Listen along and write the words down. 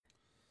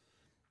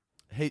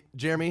Hey,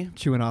 Jeremy.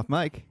 Chewing off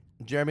Mike.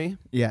 Jeremy.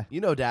 Yeah.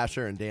 You know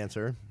Dasher and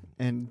Dancer.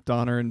 And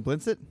Donner and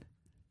Blitzit.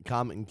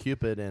 Comet and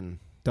Cupid and...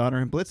 Donner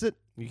and Blitzit.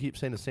 You keep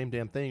saying the same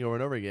damn thing over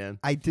and over again.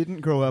 I didn't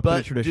grow up in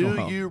a traditional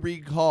home. Do you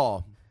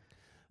recall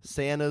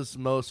Santa's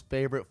most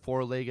favorite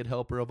four-legged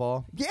helper of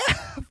all? Yeah,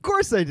 of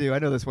course I do. I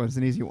know this one's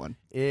an easy one.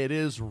 It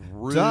is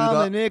Rudolph.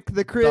 Dominic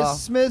the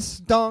Christmas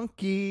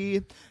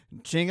donkey.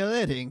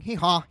 Ching-a-ling,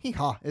 hee-haw,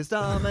 hee-haw. It's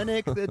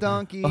Dominic the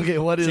donkey. Okay,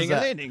 what is that?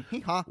 Ching-a-ling,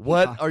 hee-haw,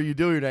 What hee-haw. are you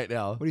doing right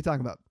now? What are you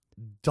talking about?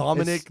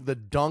 Dominic the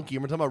donkey.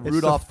 We're talking about it's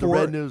Rudolph the the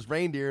red-nosed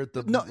reindeer.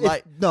 So talking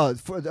Dominic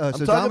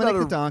about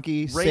the a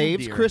donkey saves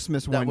reindeer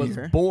Christmas that one was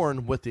year.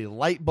 born with a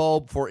light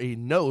bulb for a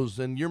nose,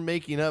 and you're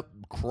making up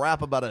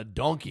crap about a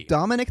donkey.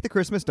 Dominic the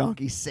Christmas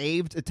donkey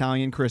saved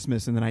Italian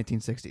Christmas in the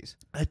 1960s.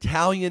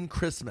 Italian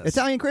Christmas.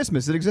 Italian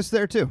Christmas. It exists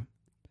there, too.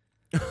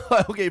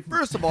 Okay,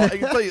 first of all, I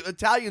can tell you,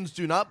 Italians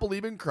do not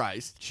believe in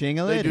Christ.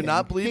 Ching-a-ling, They do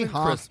not believe in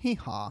hee-haw, Christ.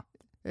 hee-haw.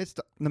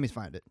 Let me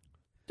find it.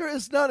 There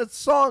is not a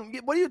song.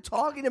 What are you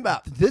talking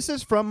about? This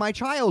is from my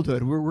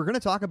childhood. We're going to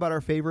talk about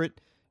our favorite,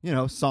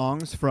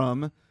 songs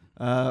from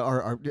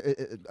our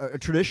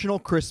traditional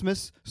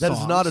Christmas That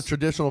songs. is not a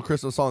traditional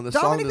Christmas song. The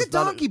Dominic song the is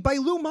not Donkey by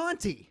Lou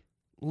Monte.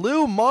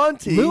 Lou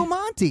Monte. Lou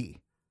Monte.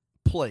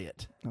 Play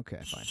it. Okay,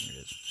 fine. Here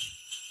it is.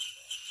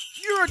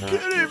 You're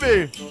kidding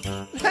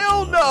me.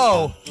 Hell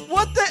no.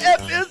 What the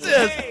F is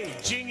this?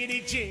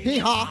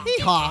 Hee-haw,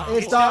 hee-haw,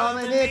 it's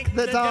Dominic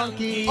the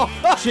Donkey.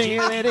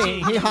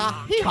 Ching-a-ling,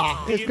 hee-haw,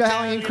 hee-haw, it's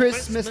Italian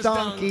Christmas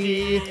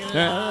donkey.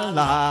 La,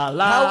 la,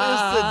 la,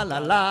 How is the-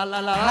 la, la,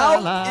 la,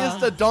 How la.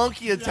 is the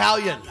donkey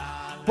Italian?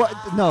 But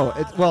no,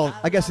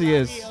 I guess he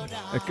is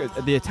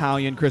the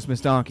Italian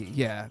Christmas donkey.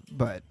 Yeah,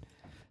 but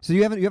so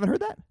you haven't heard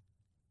that?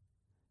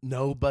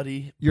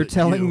 Nobody. You're but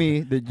telling you me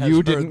that has you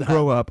heard didn't that.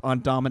 grow up on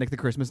Dominic the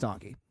Christmas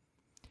donkey,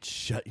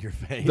 Shut your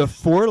face. the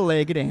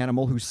four-legged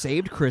animal who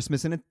saved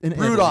Christmas in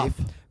Rudolph.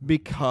 Italy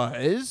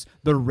because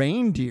the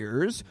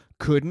reindeers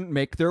couldn't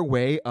make their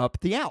way up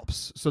the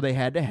Alps, so they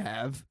had to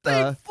have.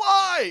 They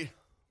fly.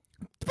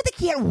 But they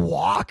can't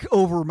walk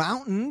over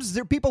mountains.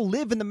 People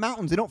live in the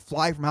mountains. They don't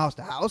fly from house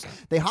to house.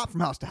 They hop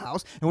from house to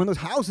house. And when those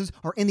houses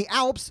are in the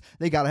Alps,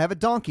 they got to have a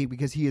donkey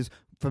because he is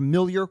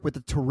familiar with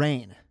the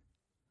terrain.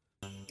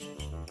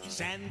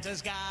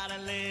 Santa's got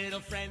a little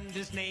friend,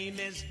 his name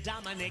is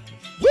Dominic.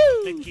 Woo!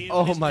 The cutest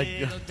Oh, my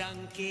little God.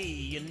 donkey,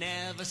 you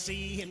never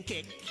see him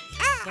kick.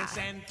 When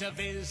Santa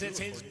visits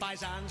his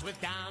paisans with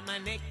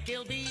Dominic,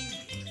 he'll be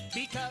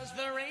because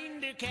the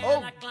reindeer Oh,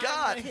 cannot climb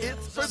God. the hill.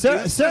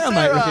 It's Sarah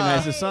might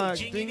recognize the Hey, song.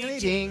 jingity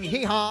Ding,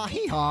 hee-haw,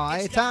 hee-haw,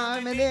 it's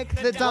Dominic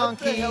the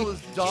donkey. What the hell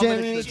is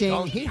Dominic the Ding,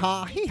 donkey?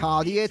 hee-haw,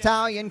 hee-haw, the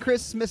Italian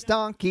Christmas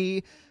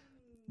donkey.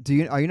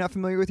 Are you not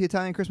familiar with the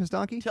Italian Christmas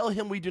donkey? Tell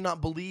him we do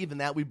not believe in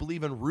that. We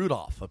believe in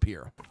Rudolph up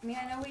here. I mean,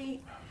 I know we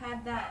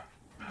had that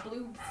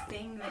blue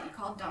thing that you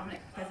called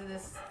Dominic because of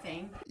this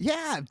thing.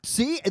 Yeah,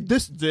 see,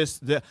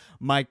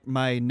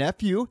 my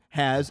nephew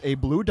has a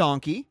blue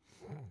donkey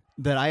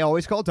that I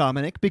always call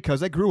Dominic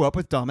because I grew up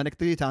with Dominic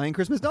the Italian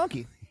Christmas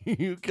donkey.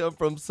 You come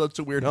from such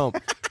a weird home.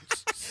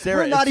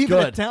 Sarah, We're not it's even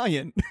good.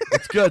 Italian.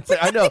 It's good.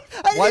 I know.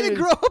 I didn't Why even did-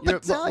 grow up you're-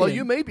 Italian. Well,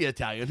 you may be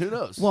Italian. Who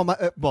knows?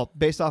 well,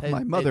 based off Hey, my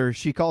hey. mother,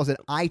 she calls it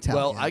Italian.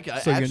 Well, I so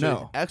actually, you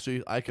know.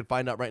 Actually, I could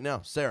find out right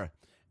now. Sarah,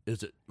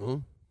 is it?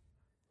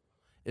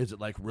 Is it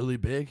like really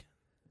big?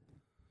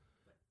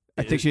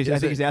 I think he's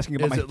asking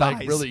about is my it thighs.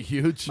 like really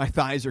huge? My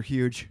thighs are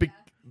huge.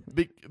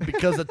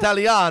 Because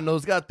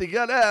Italianos got the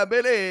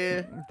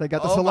galabile. They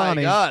got the Oh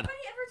salami. my God!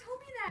 Nobody ever told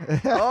me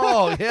that.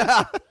 Oh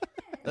yeah,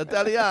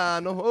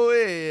 Italiano. Oh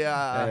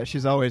yeah.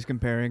 She's always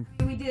comparing.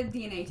 We did a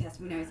DNA test.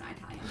 We know he's not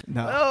Italian.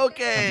 No.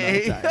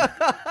 Okay. I'm not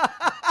Italian.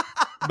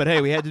 But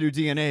hey, we had to do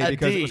DNA A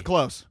because D. it was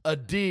close. A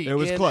D. It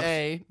was N close.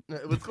 A.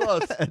 It was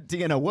close. A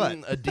D and a what?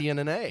 A D and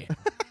an A.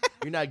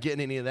 You're not getting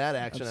any of that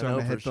I'm action. I sorry, know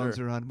my for headphones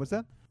sure. are on. What's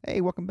that? Hey,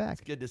 welcome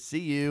back. Good to see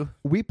you.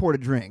 We poured a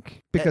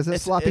drink because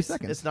it's sloppy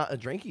seconds. It's not a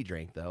drinky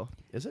drink though,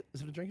 is it?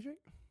 Is it a drinky drink?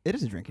 It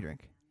is a drinky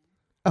drink.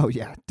 Oh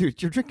yeah,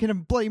 dude, you're drinking a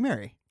Bloody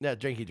Mary. Yeah,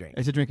 drinky drink.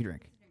 It's a drinky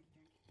drink.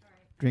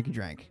 Drinky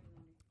drink.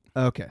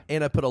 Okay.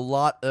 And I put a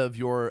lot of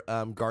your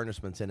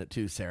garnishments in it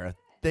too, Sarah.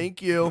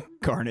 Thank you.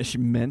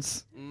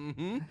 Garnishments.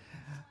 Mm-hmm.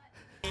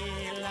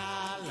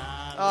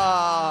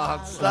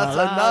 That's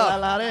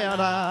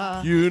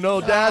enough. You know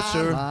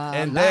Dasher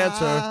and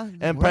Dancer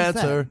and What is that?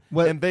 Prancer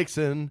What- and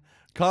Vixen,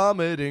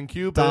 Comet and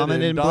Cupid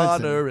Dominic and and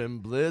Blitzen. Donner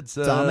and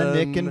Blitzen.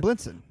 Dominic and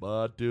Blitzen.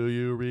 But do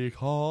you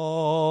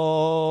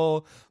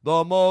recall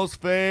the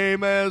most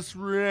famous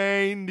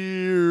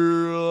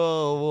reindeer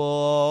of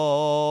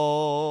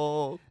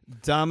all?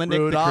 Dominic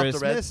Rudolph the the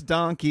Christmas Red-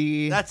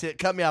 donkey. That's it.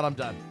 Cut me out. I'm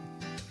done.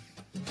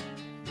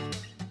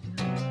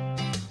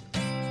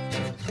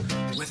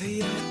 Where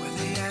they at, where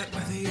they at,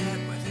 where they at,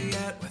 where they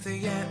at, where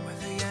they at, where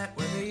they at,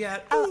 where they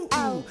at, ooh,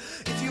 ooh.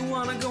 If you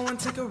wanna go and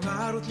take a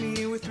ride with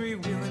me, we're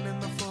three-wheeling in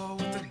the fall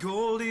with the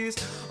goldies.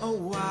 Oh,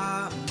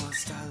 why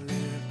must I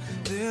live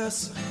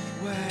this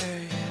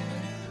way?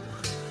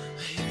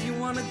 If you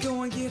wanna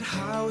go and get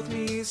high with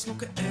me,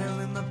 smoke a L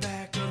in the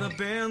back of the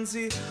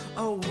Benzie.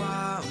 Oh,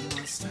 why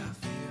must I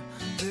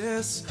feel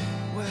this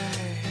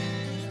way.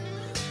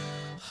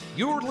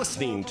 You're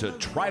listening to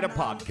Try to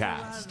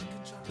Podcast,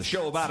 the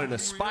show about an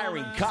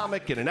aspiring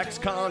comic and an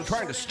ex-con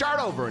trying to start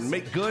over and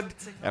make good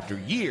after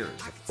years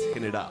of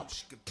fucking it up.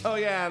 Oh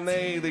yeah, and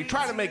they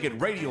try to make it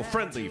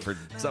radio-friendly for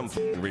some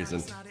fucking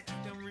reason.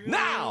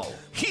 Now,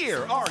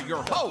 here are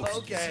your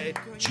hosts,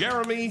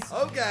 Jeremy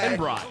and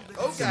Brian.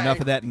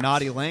 Enough of that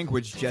naughty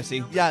language,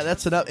 Jesse. Yeah,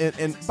 that's enough.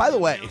 And by the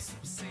way,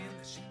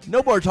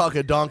 no more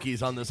talking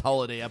donkeys on this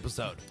holiday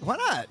episode. Why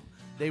not?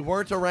 They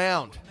weren't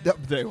around.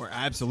 They were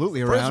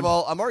absolutely around. First of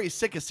all, I'm already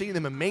sick of seeing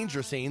them in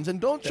manger scenes,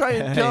 and don't try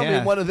and tell me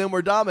one of them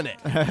were Dominic.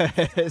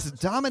 It's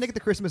Dominic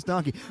the Christmas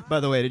donkey. By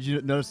the way, did you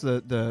notice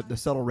the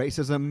subtle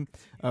racism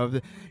of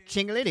the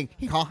ching-a-ling?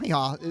 He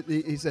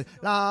said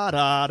la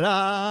da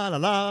da la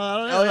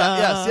la. Oh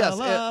yeah, yes.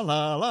 La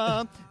la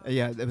la.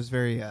 Yeah, that was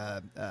very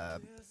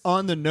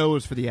on the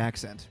nose for the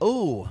accent.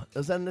 Oh,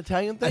 is that an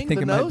Italian thing? I think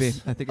the it nose? might be.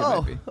 I think it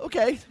might be.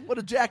 Okay. What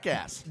a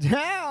jackass.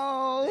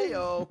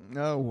 Hey-o.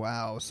 Oh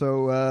wow!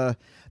 So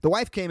the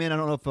wife came in. I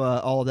don't know if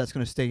all of that's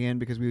going to stay in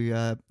because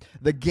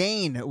the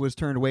gain was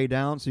turned way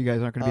down, so you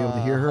guys aren't going to be able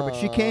to hear her. But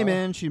she came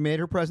in. She made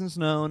her presence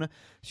known.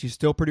 She's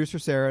still producer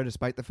Sarah,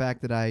 despite the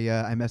fact that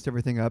I messed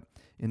everything up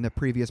in the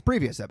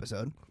previous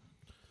episode.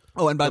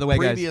 Oh, and by the way,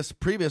 guys.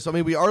 Previous. I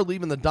mean, we are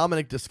leaving the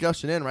Dominic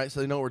discussion in, right? So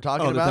they know what we're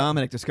talking about? The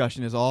Dominic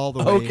discussion is all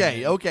the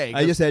way Okay. in.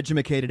 I just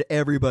educated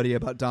everybody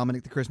about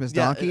Dominic the Christmas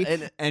donkey.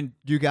 And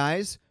you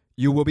guys,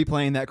 you will be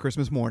playing that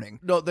Christmas morning.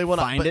 No, they will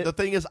not. But the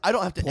thing is, I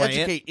don't have to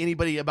educate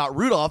anybody about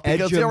Rudolph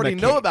because they already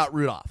know about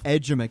Rudolph.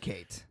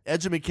 Edumacate.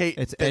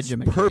 It's fits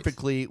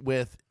perfectly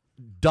with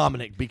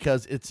Dominic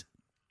because it's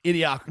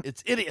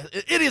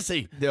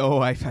idiocy.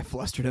 Oh, I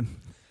flustered him.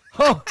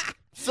 Oh.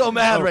 So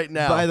mad right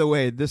now. By the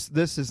way, this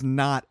is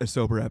not a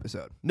sober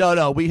episode.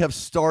 No, we have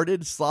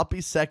started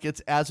Sloppy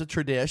Seconds as a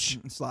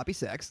tradition. Sloppy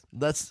sex.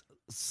 Let's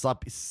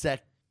Sloppy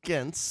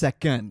Seconds.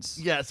 Seconds.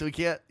 Yeah, so we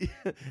can't.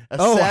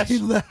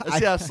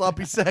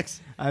 Sloppy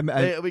sex.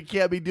 We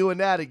can't be doing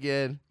that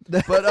again.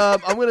 But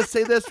I'm going to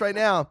say this right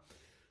now.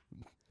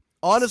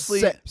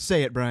 Honestly,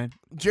 say it, Brian.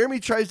 Jeremy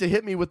tries to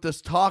hit me with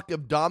this talk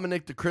of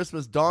Dominic the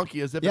Christmas donkey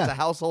as if it's a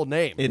household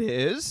name. It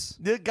is.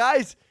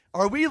 Guys,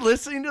 are we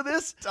listening to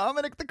this?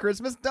 Dominic the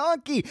Christmas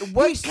donkey.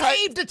 He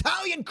saved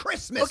Italian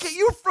Christmas. Okay,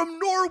 you're from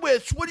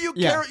Norwich. What do you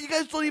care? You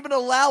guys don't even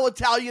allow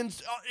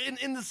Italians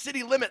in the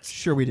city limits.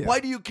 Sure we do. Why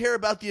do you care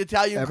about the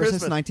Italian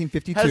Christmas? Ever since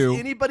 1952. Has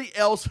anybody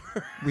else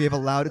heard? We have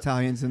allowed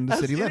Italians in the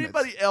city limits.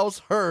 Has anybody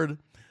else heard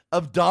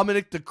of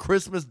Dominic the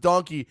Christmas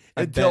donkey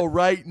until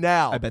right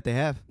now? I bet they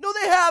have. No,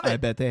 they haven't. I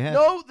bet they have.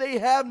 No, they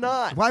have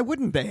not. Why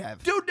wouldn't they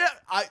have? Dude,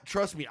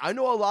 trust me, I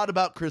know a lot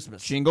about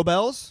Christmas. Jingle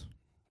bells?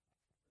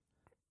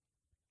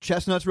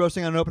 Chestnuts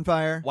roasting on an open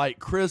fire. White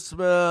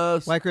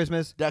Christmas.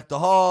 Deck the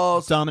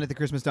halls. Dominic the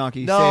Christmas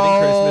donkey. Saving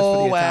Christmas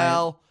for the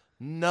Italian.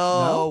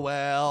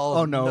 Noel.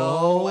 Oh,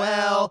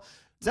 Noel.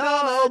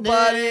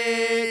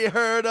 Nobody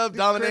heard of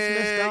Dominic.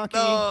 Christmas donkey.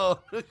 No.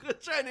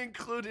 Trying to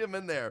include him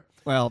in there.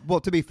 Well,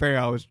 to be fair,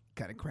 I was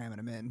kind of cramming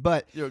him in,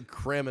 but you're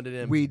cramming it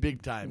in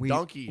big time.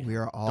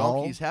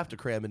 Donkeys have to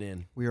cram it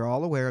in. We are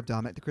all aware of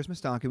Dominic the Christmas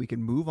donkey. We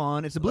can move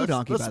on. It's a blue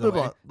donkey, by the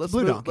way.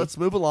 Let's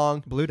move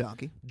along. Blue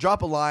donkey.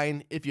 Drop a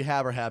line if you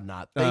have or have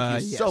not.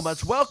 Thank you so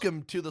much.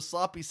 Welcome to the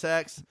Sloppy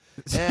Sex,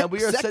 and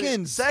we are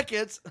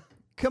seconds.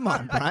 Come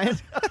on, Brian.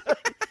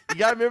 You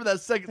got to remember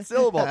that second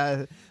syllable.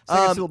 Second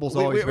syllable's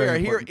always we are very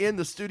here important. in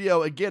the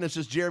studio again. It's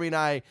just Jeremy and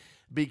I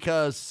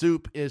because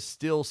Soup is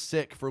still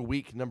sick for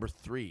week number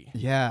 3.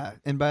 Yeah,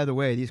 and by the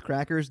way, these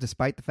crackers,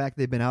 despite the fact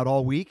they've been out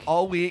all week,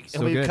 and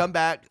we've come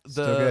back.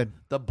 The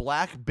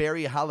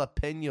blackberry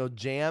jalapeno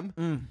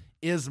jam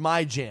is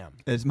my jam.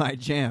 Is my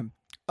jam.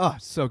 Oh,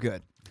 so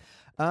good.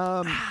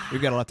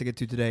 We've got a lot to get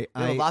to today.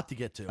 A lot to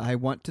get to. I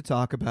want to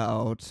talk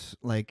about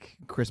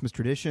Christmas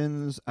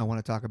traditions. I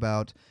want to talk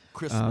about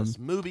Christmas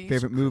movies,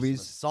 favorite movies,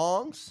 Christmas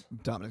songs.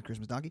 Dominic the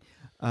Christmas Donkey,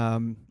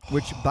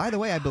 which, by the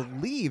way, I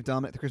believe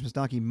Dominic the Christmas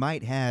Donkey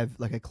might have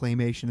a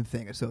claymation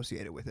thing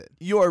associated with it.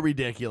 You are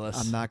ridiculous.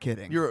 I'm not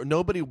kidding.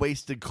 Nobody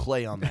wasted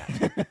clay on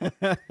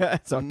that.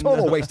 It's a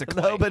total waste of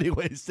clay. Nobody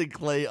wasted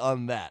clay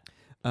on that.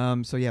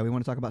 So yeah, we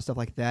want to talk about stuff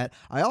like that.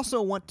 I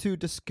also want to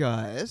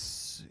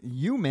discuss.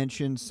 You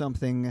mentioned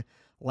something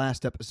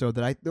last episode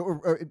that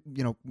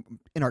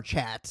in our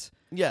chat.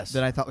 Yes,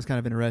 that I thought was kind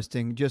of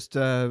interesting. Just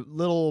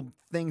little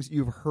things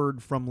you've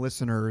heard from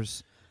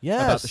listeners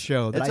about the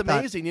show. It's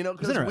amazing,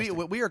 because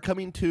we are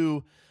coming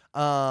to.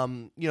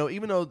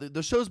 Even though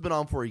the show's been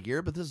on for a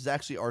year, but this is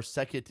actually our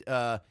second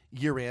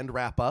year-end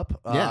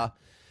wrap-up.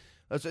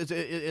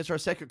 It's our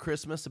second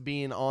Christmas of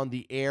being on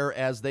the air,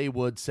 as they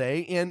would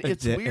say, and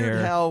it's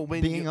weird how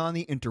when being on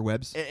the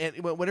interwebs,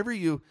 and whenever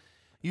you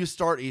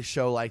start a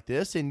show like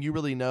this, and you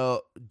really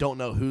don't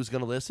know who's going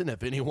to listen,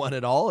 if anyone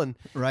at all, and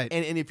right,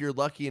 and if you're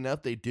lucky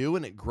enough, they do,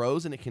 and it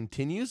grows and it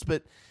continues,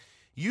 but.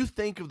 You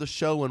think of the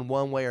show in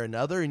one way or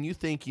another, and you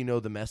think you know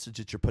the message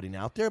that you're putting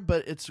out there,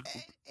 but it's...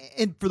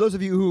 And for those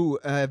of you who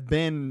have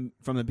been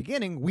from the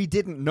beginning, we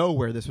didn't know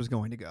where this was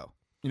going to go.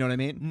 You know what I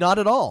mean? Not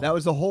at all. That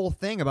was the whole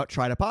thing about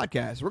Try to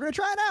Podcast. We're going to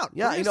try it out.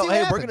 Yeah,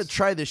 we're going to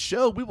try this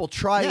show. We will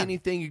try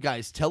anything you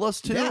guys tell us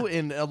to, Yeah.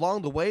 and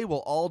along the way, we'll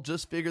all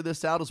just figure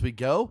this out as we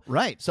go.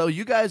 Right. So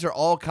you guys are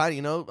all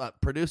kind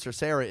of, producer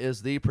Sarah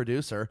is the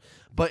producer,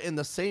 but in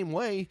the same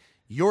way,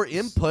 your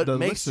input The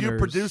makes you listeners.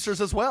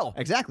 producers as well.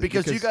 Exactly,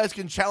 Because you because- guys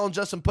can challenge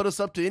us and put us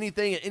up to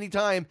anything at any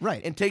time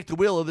Right. and take the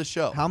wheel of the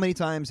show. How many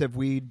times have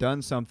we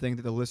done something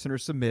that the listener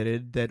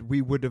submitted that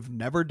we would have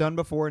never done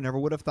before, never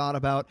would have thought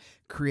about?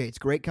 Creates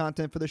great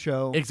content for the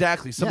show.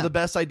 Exactly. Some of Yeah. the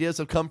best ideas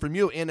have come from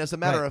you. And as a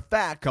matter Right. of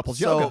fact,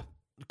 Couples yoga.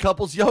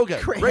 Couples yoga.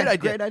 Great idea.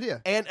 Great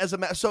idea. And as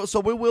a so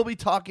we will be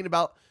talking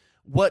about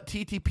what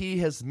TTP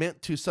has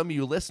meant to some of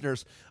you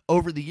listeners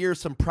over the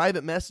years, some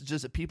private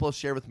messages that people have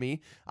shared with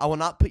me. I will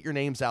not put your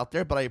names out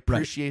there, but I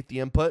appreciate the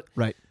input.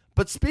 Right.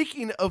 But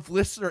speaking of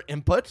listener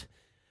input,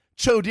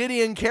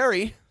 Chodiddy and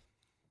Carrie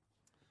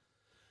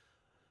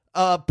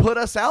put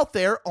us out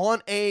there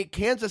on a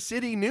Kansas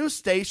City news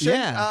station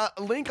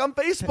link on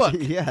Facebook.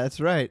 Yeah, that's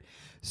right.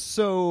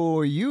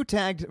 So you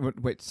tagged.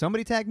 Wait,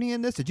 somebody tagged me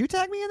in this? Did you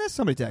tag me in this?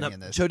 Somebody tagged me in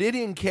this.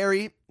 Chodiddy and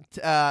Carrie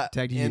Tagged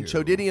and you.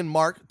 Chodiddy and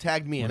Mark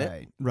tagged me in Right,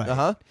 it. right.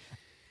 Uh-huh.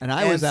 And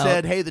I and was out.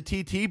 said, hey, the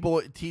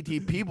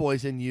TTP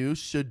boys and you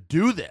should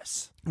do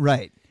this.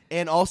 Right,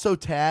 And also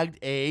tagged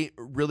a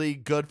really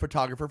good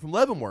photographer from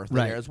Leavenworth in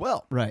Right. there as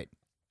well. right.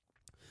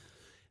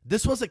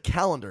 This was a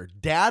calendar,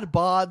 dad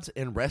bods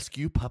and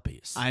rescue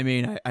puppies. I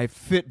mean, I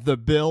fit the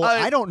bill. I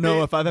I don't know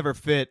fit- if I've ever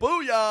fit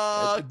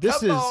Booyah! This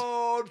Come is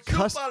on,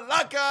 cus-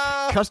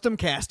 Kupalaka! custom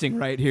casting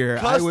right here.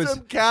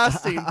 Custom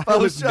casting. I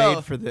was Photo.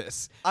 made for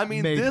this. I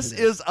mean, Made this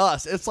for is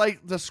us. It's like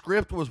the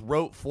script was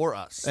wrote for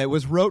us. It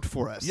was wrote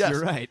for us. Yes.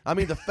 You're right. I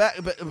mean, the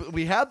fact, but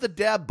we have the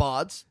dad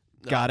bods.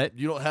 Got it.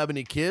 You don't have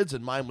any kids,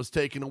 and mine was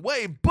taken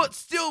away, but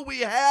still we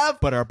have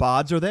But our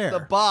bods are there. the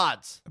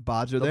bods.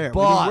 bods are the there. We've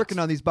bods. been working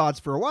on these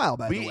bods for a while,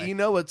 by the way. You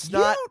know, it's You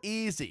not don't-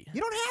 easy.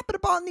 You don't happen to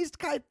bod these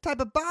type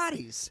of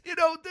bodies. You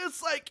know,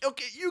 this like,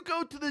 okay, you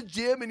go to the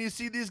gym and you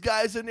see these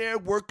guys in there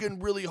working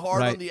really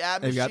hard Right. on the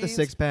ab They've got the machines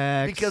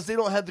six-packs. because they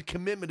don't have the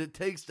commitment it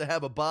takes to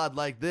have a bod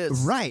like this.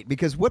 Right,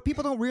 because what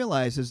people don't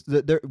realize is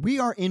that we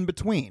are in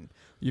between.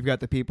 You've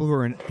got the people who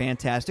are in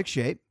fantastic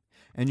shape,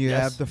 and you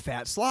Yes. have the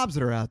fat slobs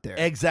that are out there.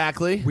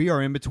 Exactly. We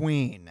are in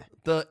between.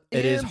 It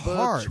is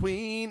hard.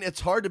 between.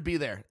 It's hard to be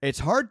there. It's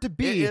hard to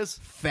be It is.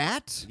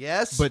 fat,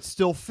 Yes. but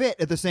still fit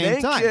at the same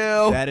Thank time.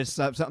 you. That is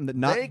something that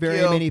not Thank very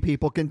you. many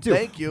people can do.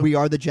 Thank you. We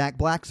are the Jack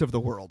Blacks of the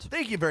world.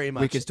 Thank you very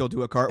much. We can still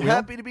do a cartwheel.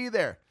 Happy to be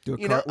there. Do a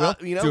you know,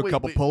 cartwheel, do a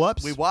couple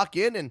pull-ups. We walk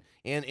in and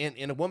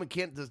a woman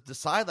can't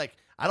decide, like,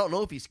 I don't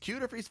know if he's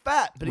cute or if he's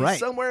fat, but he's Right.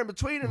 somewhere in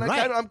between, and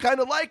Right. I'm kind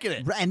of liking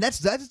it. Right, and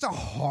that's a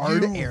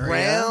hard You area.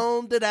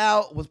 round it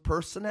out with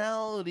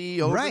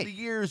personality over Right. the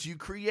years. You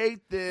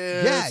create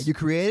this. Yeah, you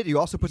create it. You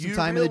also put some You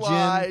time in the gym.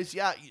 realize,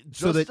 yeah,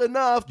 so just that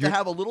enough to you're-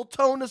 have a little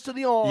tonus to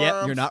the arms.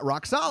 Yep, you're not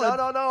rock solid.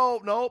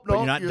 No. But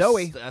you're not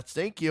doughy.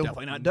 Thank you.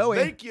 Definitely not doughy.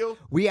 Thank you.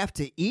 We have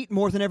to eat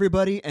more than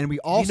everybody, and we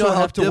also you know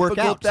how have to work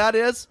difficult out. that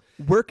is?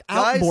 Work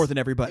out Guys, more than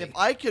everybody. If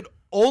I could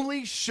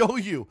only show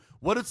you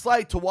what it's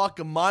like to walk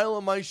a mile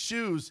in my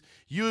shoes,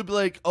 you would be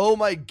like, oh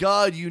my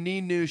God, you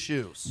need new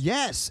shoes.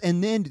 Yes,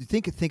 and then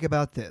think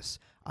about this.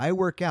 I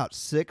work out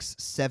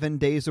 6-7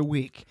 days a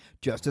week,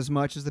 just as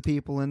much as the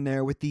people in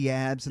there with the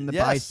abs and the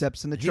Yes.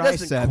 biceps and the He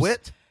triceps. doesn't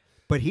quit.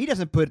 But he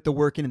doesn't put the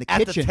work in the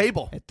At kitchen. the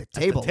table. At the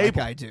table, like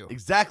I do.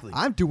 Exactly.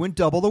 I'm doing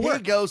double the He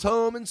work. goes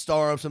home and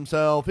starves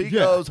himself. He Yeah.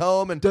 goes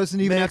home and Doesn't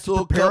even makes have to a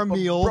little prepare a cup of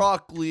meal.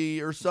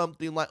 broccoli or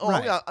something like. Oh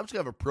Right. yeah, I'm just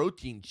gonna have a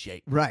protein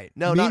shake. Right.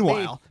 No, not me.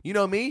 Meanwhile- You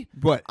know me.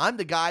 What? I'm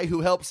the guy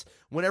who helps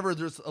whenever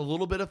there's a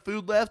little bit of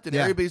food left and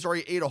Yeah. everybody's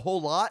already ate a whole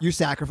lot. You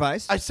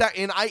sacrifice.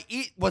 I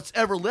eat what's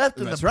ever left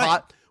in That's the right.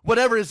 pot.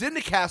 Whatever is in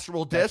the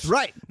casserole dish. That's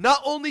right.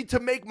 Not only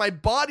to make my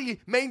body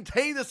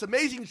maintain this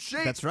amazing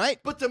shape. That's right.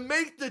 But to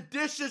make the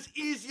dishes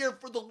easier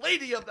for the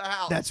lady of the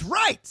house. That's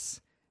right.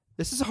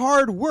 This is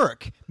hard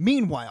work.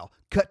 Meanwhile,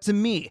 cut to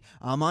me.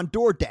 I'm on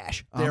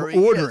DoorDash. There I'm he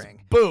is.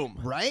 ordering. Boom.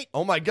 Right?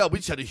 Oh my God, we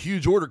just had a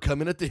huge order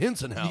come in at the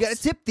Henson house. You got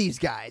to tip these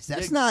guys.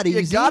 That's You- not you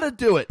easy. gotta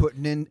do it.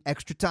 Putting in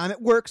extra time at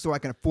work so I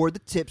can afford the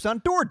tips on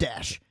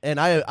DoorDash. And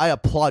I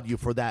applaud you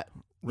for that.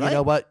 You Right?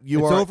 know what? You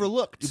It's are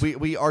overlooked.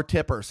 We are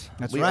tippers.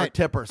 That's we right. are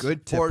tippers.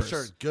 Good For tippers.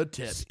 sure. Good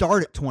tip.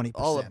 Start at 20%.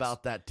 All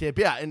about that tip.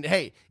 Yeah, and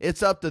hey,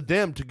 it's up to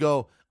them to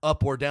go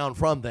up or down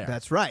from there.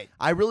 That's right.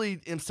 I really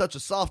am such a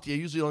softie. I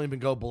usually don't even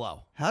go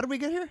below. How did we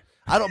get here?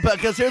 I don't,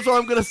 because here's what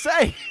I'm going to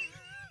say.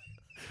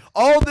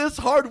 All this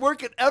hard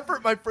work and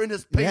effort, my friend,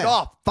 has paid Yeah,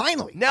 off.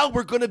 finally. Now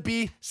we're going to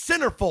be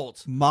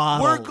centerfolds.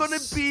 Models. We're going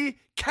to be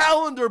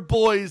calendar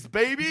boys,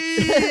 baby.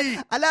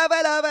 I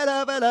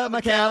love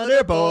my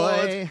calendar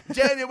boy.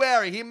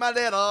 January, he my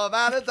little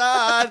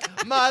Valentine.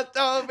 My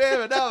don't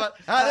baby,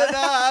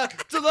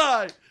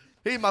 July,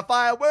 he my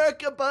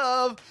firework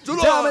above.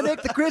 July.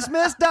 Dominic the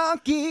Christmas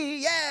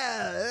donkey.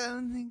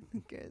 Yeah.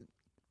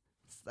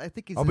 I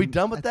think he's Are we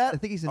done with that? I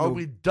think he's in Are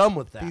we done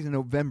with that? He's in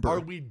November. Are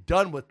we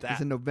done with that?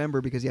 He's in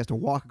November because he has to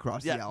walk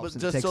across the Yeah, Alps. but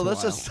And just it takes so a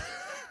let's while. just.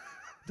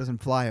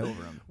 Doesn't fly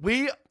over him.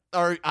 We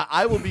are.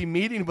 I will be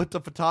meeting with the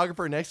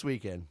photographer next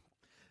weekend.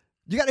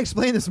 You got to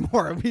explain this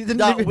more. We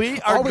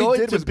are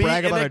going to be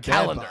in a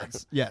calendar.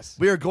 Yes.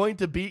 We are going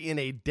to be in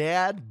a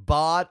dad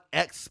bod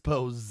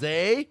expose.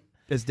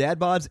 As dad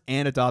bods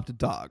and adopted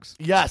dogs.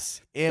 Yes.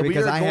 And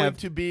Because we are going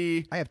to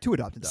be I have 2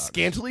 adopted dogs.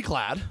 scantily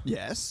clad.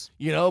 Yes.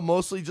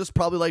 Mostly just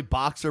probably like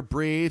boxer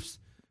briefs.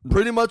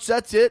 Pretty much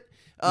that's it.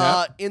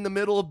 In the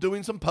middle of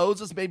doing some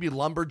poses, maybe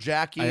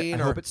lumberjacking. I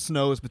hope it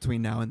snows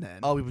between now and then.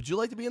 Oh, would you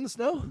like to be in the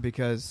snow?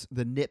 Because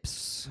the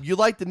nips. You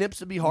like the nips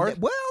to be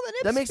hard? Well, the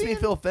nips. That makes me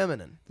feel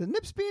feminine. The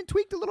nips being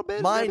tweaked a little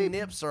bit. My maybe.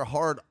 nips are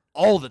hard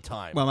all the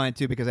time. Well, mine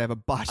too, because I have a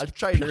botched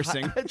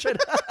piercing.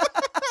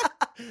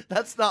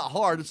 That's not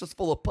hard. It's just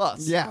full of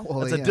pus. Yeah,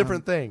 well, that's a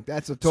different thing.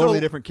 That's a totally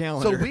different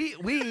calendar.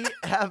 So we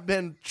have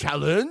been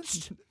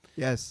challenged.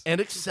 Yes. And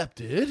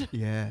accepted.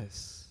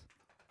 Yes.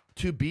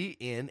 To be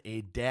in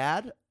a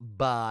dad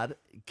bod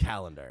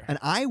calendar. And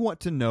I want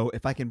to know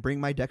if I can bring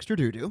my Dexter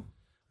Doodoo.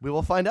 We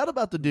will find out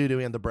about the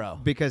Doodoo and the bro.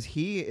 Because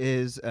he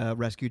is a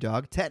rescue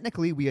dog.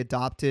 Technically, we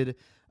adopted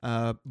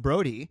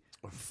Brody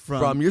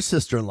from your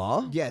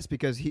sister-in-law. Yes,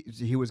 because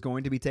he was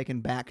going to be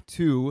taken back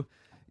to,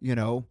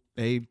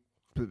 a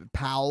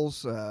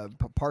PALS,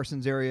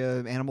 Parsons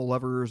area, Animal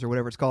Lovers, or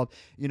whatever it's called.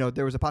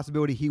 There was a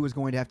possibility he was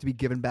going to have to be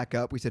given back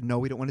up. We said, no,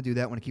 we don't want to do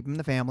that. We want to keep him in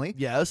the family.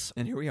 Yes.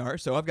 And here we are.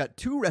 So I've got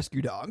 2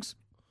 rescue dogs,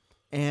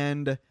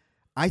 and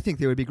I think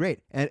they would be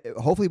great. And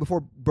hopefully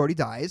before Brody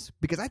dies,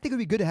 because I think it would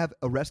be good to have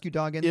a rescue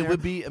dog in there. It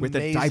would be with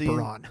amazing. a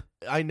diaper on.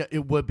 I know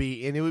it would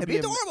be. And it would be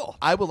adorable.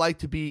 I would like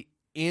to be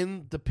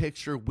in the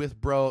picture with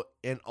bro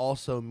and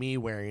also me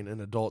wearing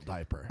an adult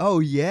diaper. Oh,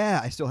 yeah.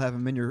 I still have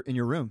him in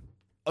your room.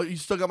 Oh, you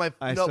still got my...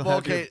 I still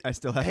have him in your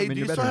bedroom. Hey, do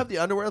you still have the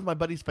underwear with my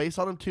buddy's face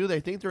on them, too?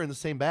 They think they're in the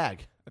same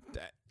bag.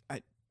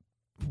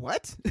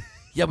 What?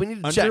 Yeah, we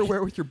need to check.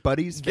 Underwear with your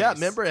buddy's face? Yeah,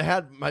 remember it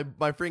had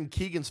my friend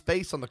Keegan's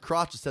face on the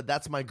crotch. It said,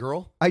 that's my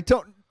girl.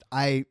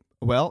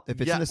 Well, if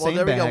it's in the same bag...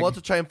 there we go. We'll have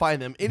to try and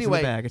find them.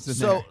 Anyway, it's in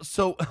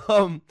the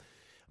bag.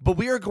 But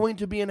we are going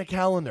to be in a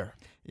calendar.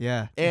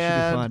 Yeah, it and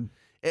should be fun.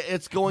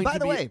 It's going to be... By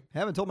the way,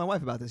 haven't told my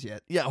wife about this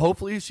yet. Yeah,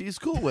 hopefully she's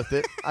cool with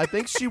it. I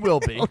think she will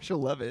be. Oh, she'll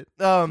love it.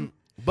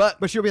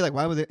 But she'll be like,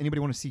 why would anybody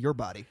want to see your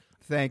body?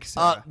 Thanks.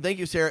 Thank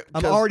you, Sarah.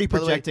 I'm already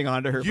projecting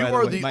onto her. You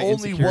are the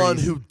only one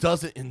who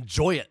doesn't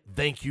enjoy it.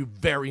 Thank you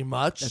very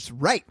much. That's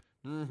right.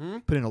 Mm-hmm.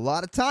 Put in a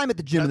lot of time at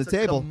the gym and the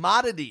table.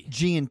 Commodity.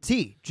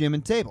 G&T, gym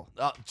and table.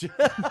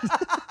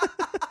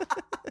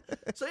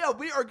 So yeah,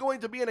 we are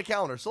going to be in a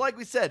calendar. So like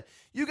we said,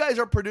 you guys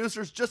are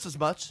producers just as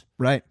much.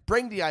 Right.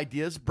 Bring the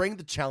ideas, bring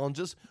the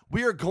challenges.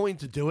 We are going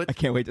to do it. I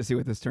can't wait to see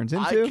what this turns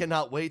into. I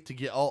cannot wait to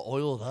get all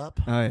oiled up.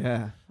 Oh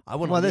yeah. I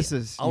want to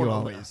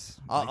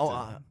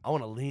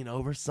lean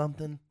over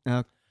something.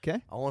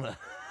 Okay. I want to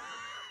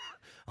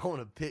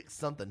pick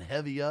something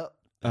heavy up.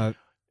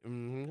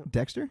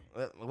 Dexter?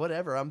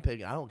 Whatever I'm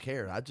picking. I don't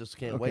care. I just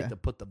can't wait to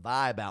put the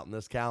vibe out in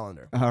this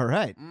calendar. All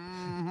right.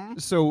 Mm-hmm.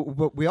 So,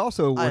 but we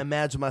also... I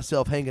imagine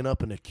myself hanging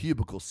up in a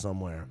cubicle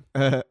somewhere.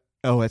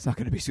 It's not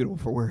going to be suitable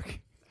for work.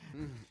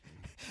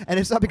 And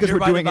it's not because we're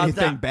doing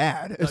anything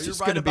bad. It's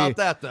just right about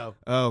that, though.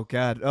 Oh,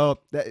 God. Oh,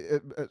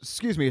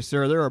 excuse me,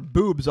 sir. There are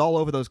boobs all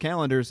over those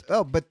calendars.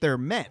 Oh, but they're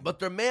men. But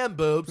they're man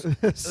boobs.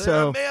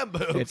 So they're man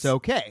boobs. It's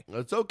okay.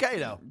 It's okay,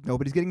 though.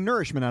 Nobody's getting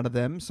nourishment out of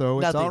them,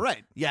 so it's all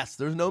right. Yes,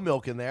 there's no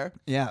milk in there.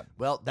 Yeah.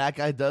 Well, that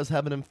guy does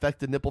have an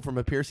infected nipple from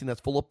a piercing that's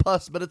full of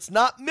pus, but it's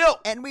not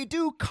milk. And we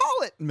do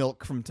call it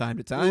milk from time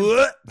to time.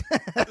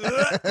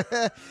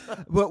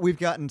 But we've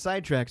gotten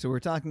sidetracked, so we're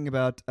talking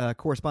about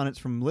correspondence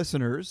from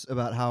listeners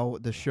about how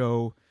the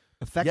show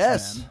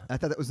affects them. I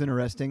thought that was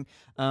interesting.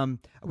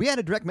 We had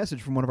a direct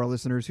message from one of our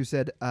listeners who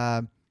said,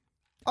 I'll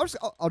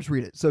just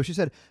read it. So she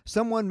said,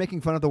 someone making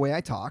fun of the way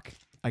I talk.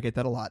 I get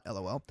that a lot,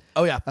 LOL.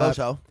 Oh, yeah,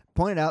 photo.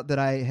 Pointed out that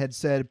I had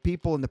said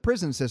people in the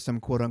prison system,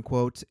 quote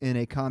unquote, in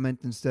a comment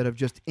instead of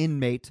just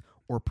inmate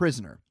or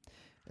prisoner.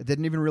 I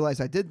didn't even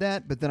realize I did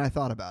that, but then I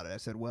thought about it. I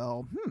said,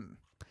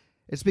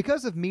 it's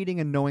because of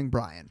meeting and knowing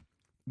Brian.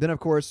 Then, of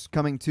course,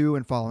 coming to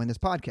and following this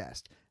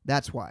podcast.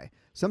 That's why.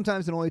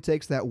 Sometimes it only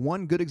takes that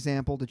one good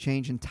example to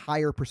change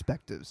entire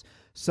perspectives.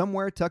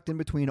 Somewhere tucked in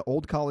between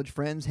old college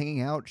friends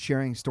hanging out,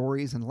 sharing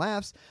stories and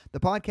laughs, the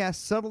podcast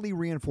subtly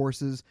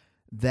reinforces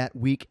that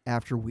week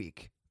after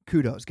week.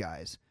 Kudos,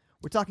 guys.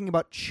 We're talking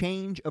about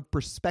change of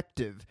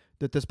perspective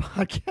that this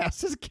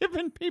podcast has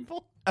given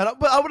people.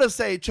 But I want to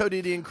say,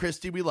 Chodidi and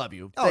Christy, we love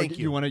you. Thank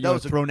you. You want to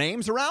throw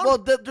names around?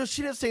 Well,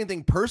 she didn't say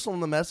anything personal in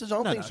the message. I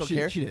don't think she'll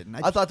care. She didn't.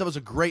 I thought that was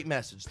a great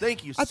message.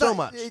 Thank you so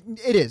much.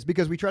 It is,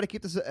 because we try to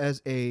keep this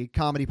as a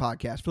comedy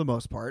podcast for the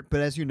most part.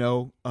 But as you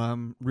know,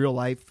 real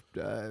life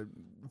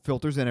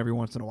filters in every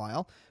once in a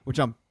while, which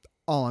I'm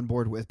all on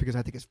board with because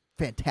I think it's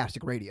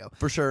fantastic radio.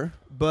 For sure.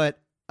 But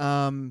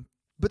the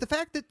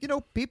fact that,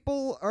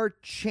 people are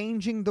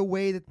changing the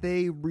way that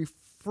they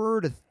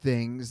refer to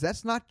things,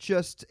 that's not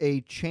just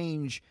a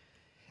change.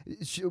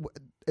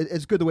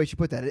 It's good the way she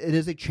put that. It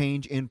is a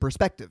change in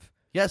perspective.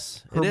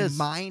 Yes, it is. Her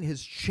mind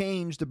has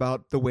changed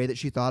about the way that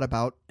she thought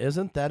about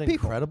Isn't that people.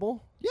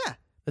 incredible? Yeah.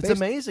 It's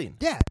amazing.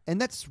 Yeah, and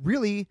that's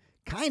really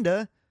kind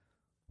of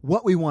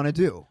what we want to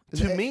do.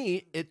 To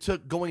me, it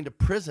took going to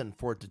prison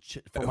for it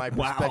to for my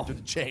perspective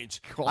to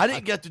change. I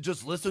didn't get to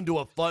just listen to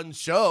a fun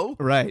show.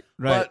 Right.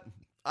 But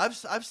I've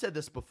said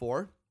this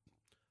before.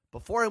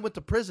 Before I went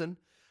to prison,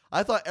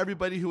 I thought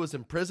everybody who was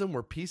in prison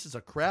were pieces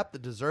of crap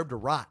that deserved to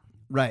rot.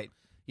 Right.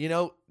 You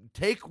know,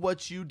 take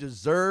what you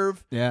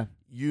deserve. Yeah.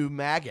 You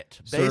maggot.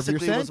 Serve your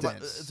Basically,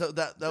 sentence.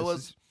 that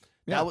was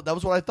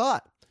what I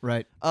thought.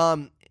 Right.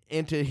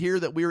 And to hear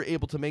that we were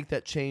able to make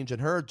that change in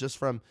her just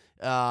from,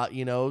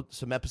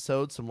 some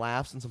episodes, some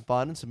laughs, and some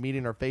fun, and some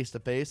meeting her face to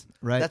face.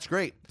 Right. That's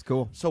great. It's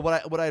cool. So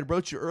what I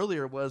wrote you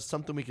earlier was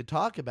something we could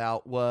talk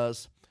about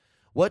was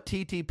what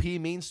TTP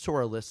means to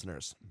our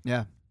listeners.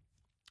 Yeah.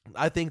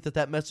 I think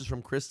that message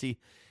from Christy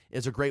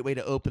is a great way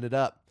to open it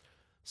up.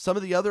 Some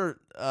of the other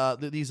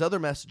these other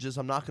messages,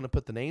 I'm not going to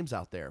put the names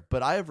out there,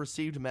 but I have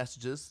received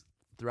messages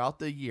throughout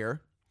the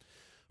year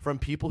from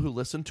people who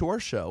listen to our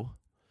show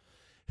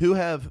who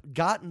have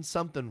gotten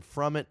something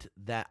from it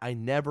that I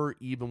never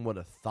even would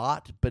have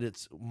thought, but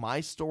it's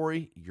my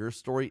story, your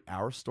story,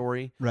 our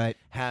story, Right.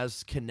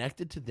 has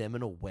connected to them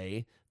in a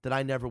way that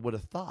I never would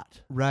have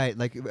thought. Right.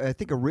 Like, I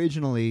think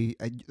originally,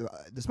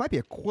 this might be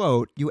a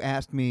quote, you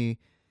asked me,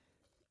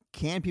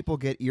 can people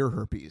get ear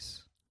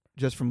herpes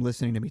just from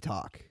listening to me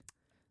talk?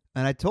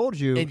 And I told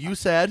you, And you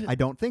said, I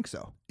don't think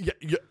so.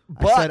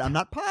 but I said, I'm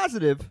not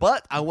positive.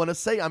 But I want to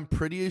say I'm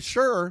pretty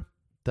sure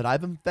that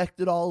I've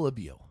infected all of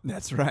you.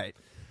 That's right.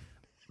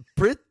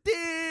 Pretty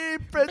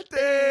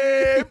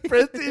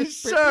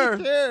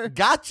sure.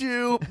 Got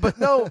you. But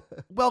no,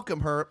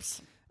 welcome,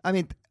 herps. I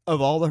mean,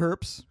 of all the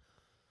herps,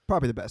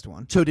 probably the best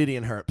one.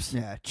 Chodidian herps.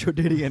 Yeah,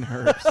 Chodidian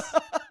herps.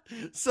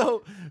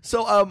 So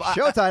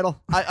Show title.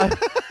 I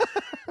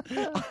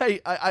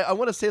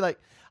want to say, like,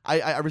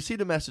 I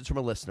received a message from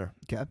a listener.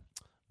 Okay.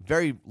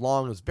 Very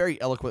long. It was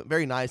very eloquent,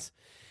 very nice.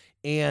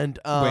 And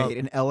Wait,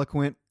 an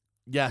eloquent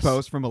yes.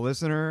 post from a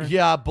listener?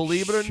 Yeah,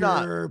 believe it or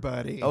not. Sure,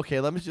 buddy.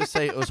 Okay, let me just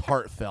say it was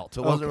heartfelt.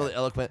 It wasn't really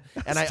eloquent,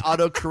 and I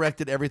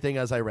auto-corrected everything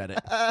as I read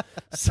it.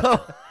 So,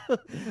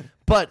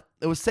 but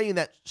it was saying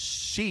that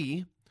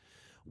she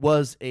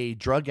was a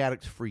drug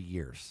addict for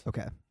years.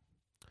 Okay.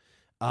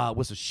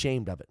 Was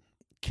ashamed of it,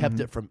 kept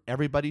it from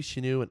everybody she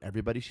knew and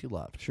everybody she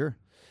loved. Sure.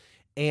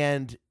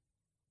 And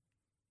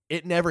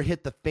it never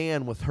hit the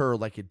fan with her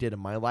like it did in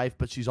my life,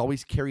 but she's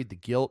always carried the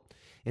guilt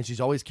and she's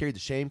always carried the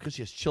shame because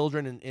she has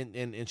children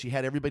and she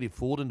had everybody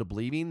fooled into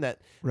believing that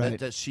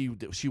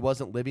she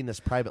wasn't living this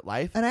private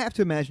life. And I have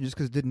to imagine just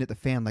because it didn't hit the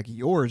fan like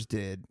yours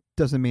did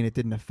doesn't mean it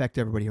didn't affect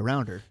everybody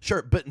around her.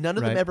 Sure, but none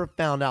of them ever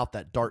found out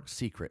that dark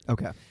secret.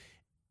 Okay.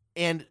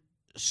 And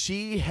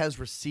she has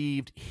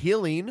received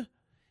healing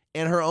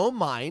in her own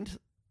mind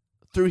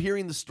through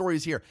hearing the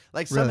stories here.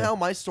 Like somehow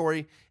my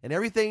story and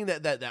everything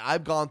that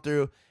I've gone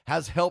through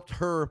has helped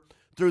her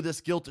through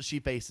this guilt that she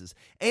faces.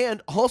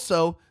 And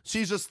also,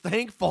 she's just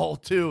thankful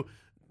to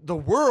the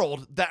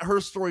world that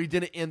her story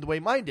didn't end the way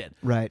mine did.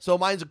 Right. So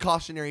mine's a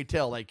cautionary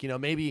tale. Like,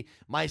 maybe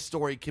my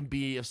story can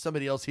be, if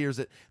somebody else hears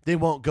it, they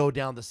won't go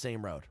down the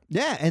same road.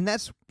 Yeah, and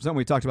that's something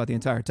we talked about the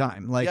entire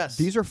time. Like,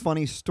 these are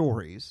funny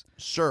stories.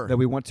 Sure. That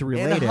we want to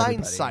relate to everybody.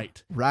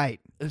 hindsight. Right.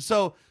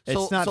 So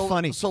it's not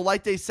funny. So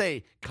like they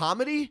say,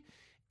 comedy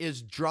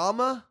is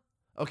drama.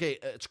 Okay,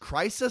 it's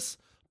crisis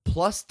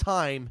plus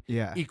time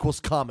equals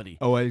comedy.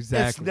 Oh,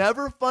 exactly. It's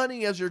never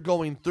funny as you're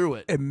going through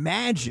it.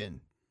 Imagine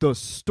the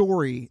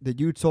story that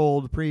you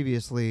told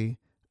previously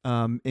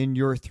in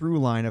your through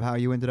line of how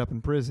you ended up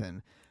in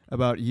prison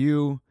about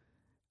you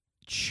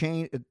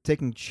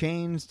taking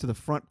chains to the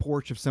front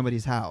porch of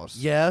somebody's house.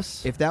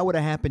 Yes. If that would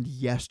have happened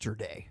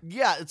yesterday.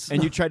 Yeah.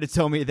 And you tried to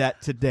tell me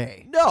that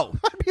today. No.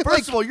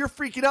 First of all, you're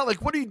freaking out.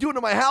 Like, what are you doing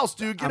to my house,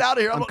 dude? Get out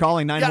of here. I'm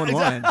calling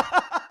 911.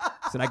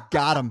 Said, I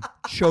got him.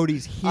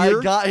 Chody's here.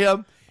 I got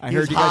him. I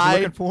heard you guys are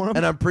looking for him.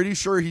 And I'm pretty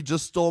sure he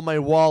just stole my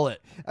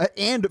wallet.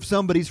 And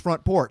somebody's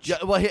front porch.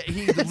 Yeah, well,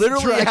 he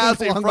literally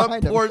has a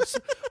front porch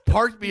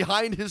parked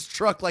behind his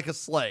truck like a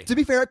sleigh. To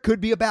be fair, it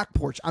could be a back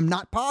porch. I'm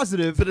not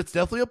positive. But it's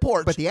definitely a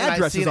porch. But the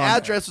address is on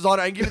address is on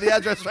it. I can give you the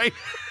address right.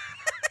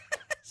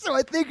 So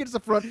I think it's the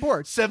front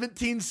porch.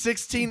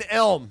 1716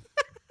 Elm.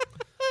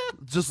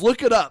 Just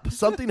look it up.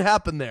 Something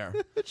happened there.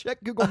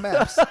 Check Google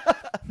Maps.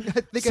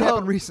 I think it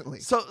happened recently.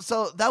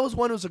 So that was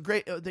one. It was a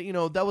great,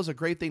 that was a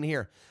great thing to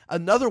hear.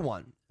 Another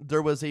one.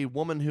 There was a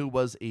woman who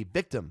was a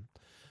victim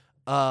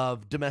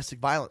of domestic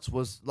violence.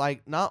 Was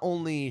like not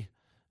only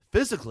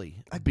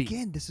physically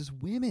again. This is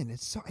women.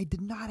 I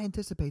did not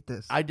anticipate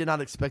this. I did not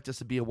expect this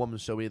to be a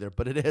woman's show either,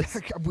 but it is.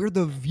 We're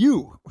The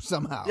View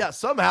somehow. Yeah,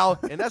 somehow,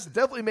 and that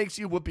definitely makes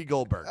you Whoopi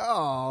Goldberg. Oh,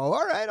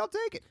 all right, I'll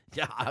take it.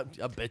 Yeah,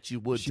 I bet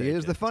you would. She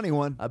is the funny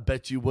one. I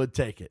bet you would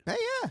take it. Hey,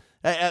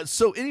 yeah.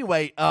 So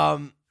anyway,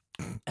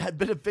 had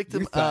been a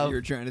victim of. You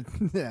were trying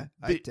to. Yeah,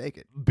 I'd take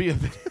it.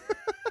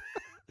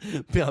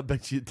 I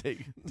bet you'd take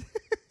it.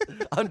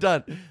 I'm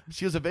done.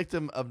 She was a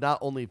victim of not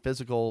only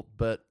physical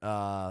but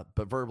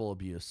verbal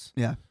abuse.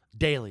 Yeah,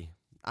 daily.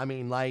 I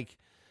mean, like,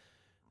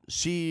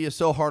 she is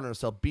so hard on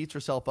herself, beats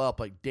herself up.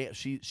 Like,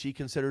 she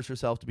considers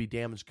herself to be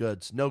damaged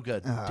goods, no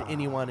good to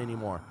anyone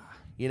anymore.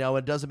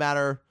 It doesn't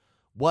matter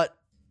what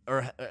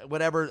or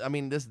whatever. I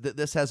mean,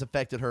 this has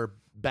affected her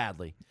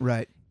badly.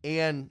 Right.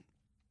 And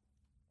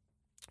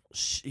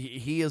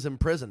he is in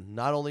prison,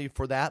 not only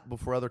for that, but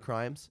for other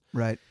crimes.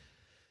 Right.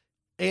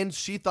 And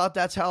she thought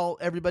that's how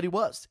everybody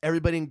was.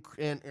 Everybody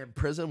in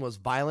prison was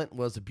violent,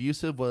 was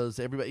abusive, was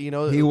everybody,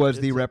 He was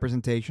the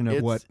representation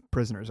of what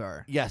prisoners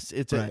are. Yes.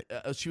 Right.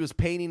 She was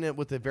painting it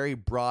with a very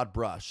broad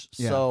brush.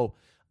 Yeah. So,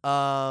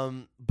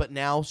 but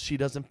now she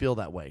doesn't feel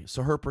that way.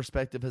 So her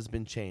perspective has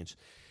been changed.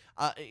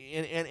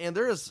 And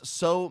there is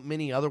so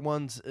many other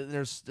ones.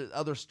 There's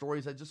other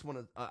stories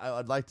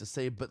I'd like to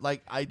say, but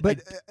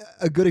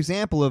a good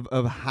example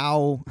of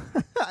how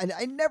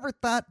I never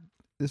thought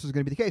this was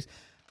going to be the case,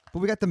 but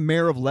we got the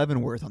mayor of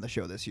Leavenworth on the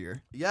show this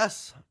year.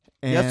 Yes.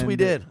 Yes, we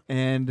did.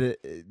 And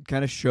it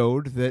kind of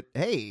showed that,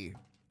 hey,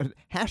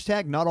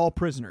 hashtag not all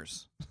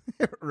prisoners,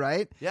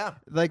 right? Yeah.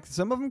 Like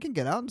some of them can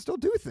get out and still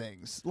do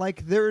things.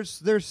 Like there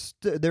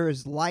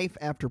is life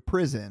after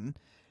prison.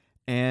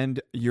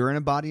 And you're an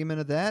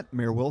embodiment of that.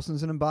 Mayor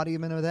Wilson's an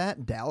embodiment of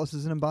that. Dallas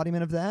is an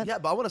embodiment of that. Yeah,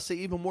 but I want to say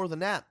even more than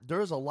that. There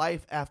is a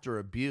life after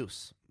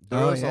abuse.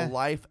 There is a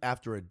life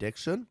after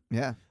addiction.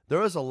 Yeah.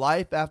 There is a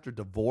life after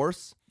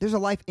divorce. There's a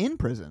life in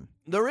prison.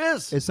 There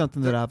is. It's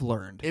something that I've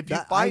learned. If you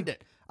find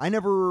it. I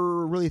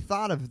never really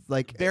thought of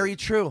Very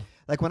true.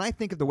 Like when I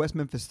think of the West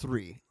Memphis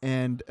Three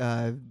and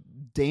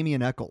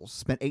Damien Eccles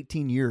spent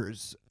 18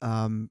 years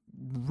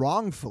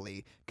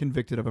wrongfully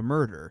convicted of a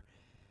murder.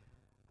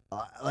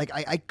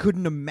 I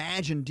couldn't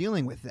imagine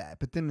dealing with that.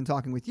 But then in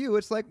talking with you,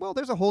 it's like, well,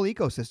 there's a whole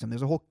ecosystem.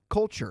 There's a whole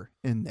culture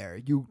in there.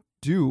 You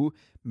do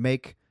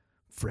make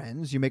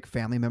friends. You make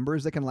family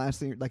members that can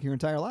last your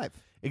entire life.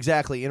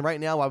 Exactly. And right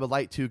now I would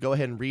like to go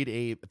ahead and read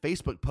a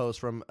Facebook post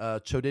from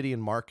Chodidian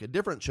Mark, a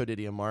different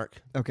Chodidian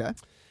Mark. Okay.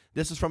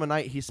 This is from a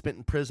night he spent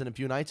in prison a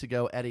few nights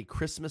ago at a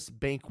Christmas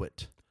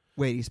banquet.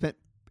 Wait, he spent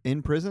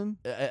in prison?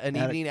 An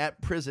evening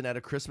at prison at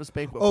a Christmas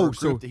banquet for a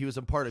group that he was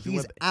a part of.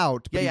 He's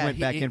out, but he went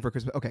back in for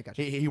Christmas. Okay,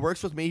 gotcha. He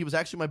works with me. He was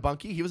actually my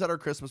bunkie. He was at our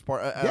Christmas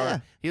party.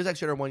 He was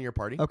actually at our 1-year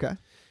party. Okay.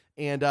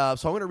 And so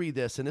I'm going to read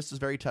this, and this is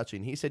very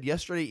touching. He said,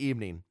 yesterday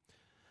evening,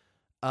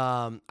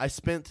 I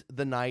spent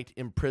the night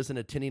in prison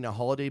attending a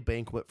holiday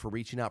banquet for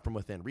Reaching Out From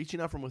Within.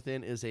 Reaching Out From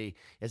Within is a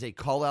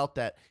call out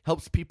that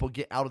helps people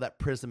get out of that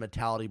prison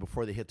mentality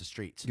before they hit the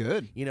streets.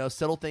 Good.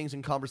 Settle things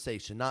in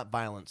conversation, not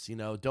violence.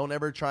 Don't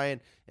ever try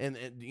and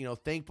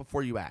think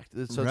before you act.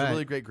 So it's a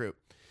really great group.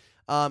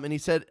 And he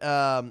said,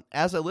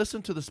 as I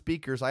listened to the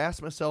speakers, I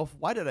asked myself,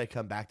 why did I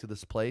come back to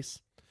this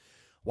place?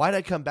 Why did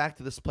I come back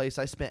to this place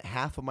I spent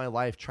half of my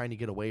life trying to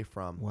get away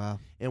from? Wow.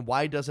 And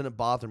why doesn't it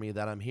bother me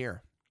that I'm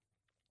here?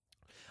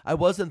 I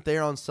wasn't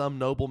there on some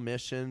noble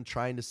mission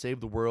trying to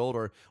save the world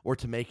or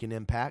to make an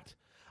impact.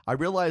 I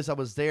realized I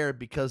was there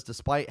because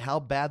despite how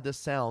bad this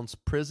sounds,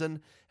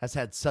 prison has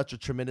had such a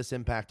tremendous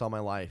impact on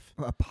my life.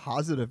 A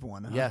positive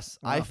one, huh? Yes,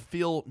 wow. I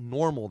feel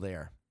normal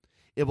there.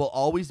 It will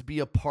always be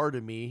a part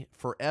of me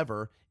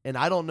forever, and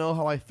I don't know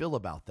how I feel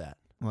about that.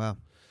 Wow.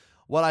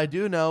 What I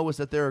do know is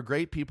that there are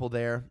great people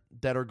there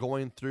that are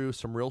going through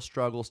some real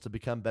struggles to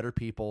become better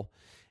people,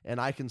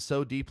 and I can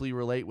so deeply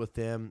relate with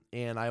them,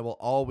 and they will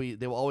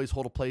always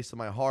hold a place in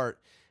my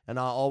heart, and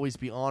I'll always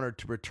be honored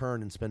to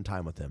return and spend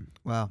time with them.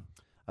 Wow.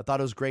 I thought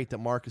it was great that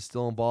Mark is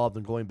still involved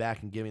in going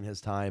back and giving his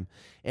time,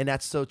 and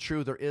that's so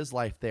true. There is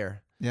life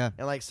there. Yeah.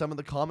 And like some of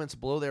the comments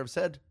below there have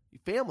said,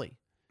 family.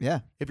 Yeah.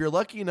 If you're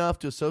lucky enough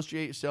to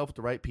associate yourself with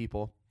the right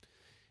people,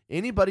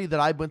 anybody that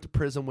I went to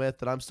prison with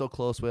that I'm still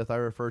close with, I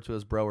refer to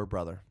as bro or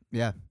brother.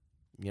 Yeah.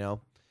 Yeah.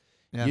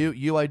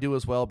 You I do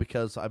as well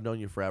because I've known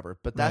you forever.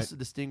 But that's the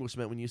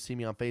distinguishment when you see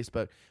me on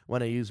Facebook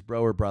when I use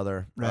bro or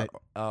brother, right?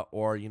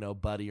 Or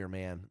buddy or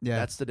man. Yeah,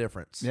 that's the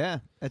difference. Yeah,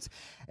 it's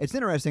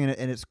interesting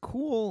and it's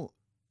cool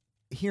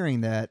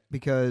hearing that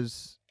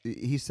because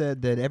he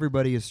said that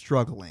everybody is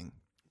struggling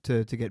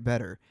to get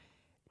better,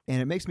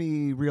 and it makes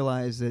me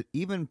realize that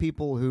even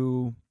people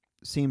who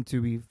seem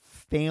to be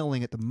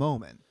failing at the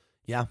moment,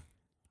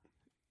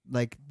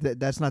 like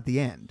that's not the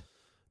end.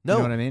 No.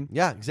 You know what I mean?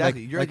 Yeah,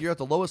 exactly. You're at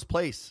the lowest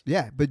place.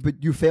 Yeah, but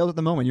you failed at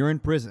the moment. You're in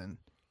prison.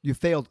 You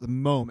failed at the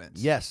moment.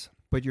 Yes.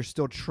 But you're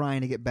still trying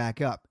to get back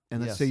up.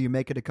 And let's say you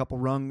make it a couple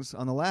rungs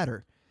on the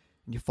ladder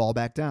and you fall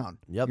back down.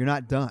 Yep. You're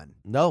not done.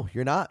 No,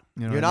 you're not.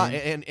 You know you're not.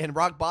 I mean? And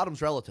rock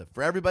bottom's relative.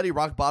 For everybody,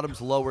 rock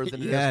bottom's lower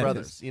than it is for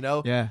others.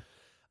 Yeah.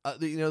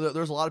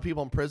 There's a lot of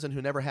people in prison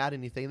who never had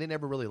anything. They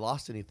never really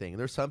lost anything.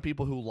 There's some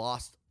people who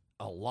lost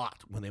a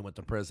lot when they went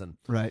to prison.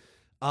 Right.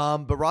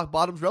 But rock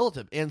bottom's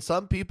relative, and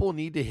some people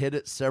need to hit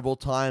it several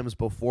times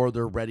before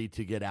they're ready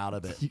to get out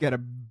of it. You got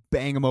to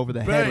bang them over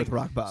the head with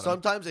rock bottom.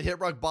 Sometimes they hit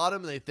rock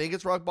bottom, and they think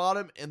it's rock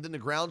bottom, and then the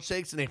ground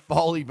shakes, and they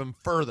fall even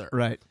further.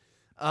 Right.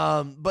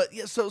 But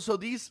yeah, so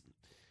these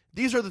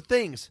are the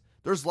things.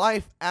 There's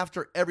life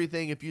after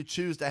everything if you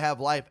choose to have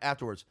life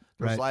afterwards.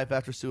 There's life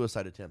after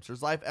suicide attempts.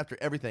 There's life after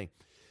everything.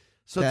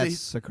 So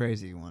that's a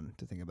crazy one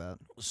to think about.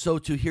 So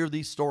to hear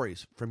these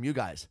stories from you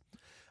guys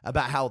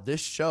about how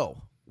this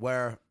show,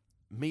 where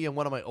me and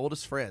one of my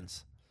oldest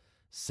friends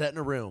sit in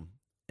a room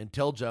and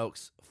tell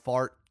jokes,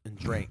 fart, and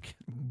drink.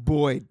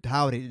 boy,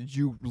 howdy, did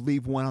you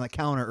leave one on the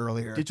counter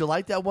earlier? Did you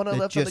like that one I It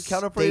left on the just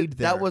counter for you? stayed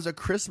there. That was a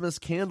Christmas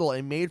candle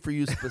I made for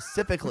you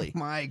specifically.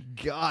 My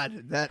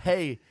God, that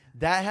Hey,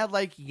 that had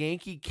like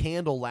Yankee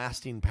Candle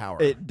lasting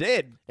power. it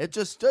did. It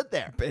just stood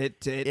there.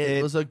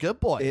 It was a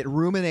good boy. It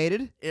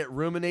ruminated. It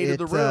ruminated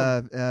the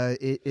room.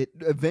 It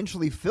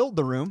eventually filled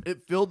the room.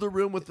 It filled the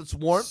room with its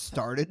warmth.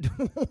 Started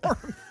to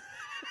warm.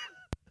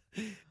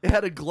 It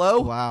had a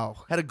glow. Wow.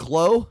 Had a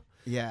glow.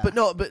 Yeah.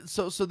 But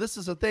so this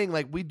is a thing.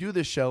 Like, we do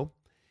this show,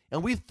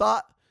 and we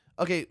thought,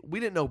 okay, we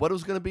didn't know what it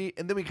was going to be,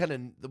 and then we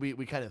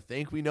kind of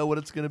think we know what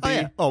it's going to be. Oh,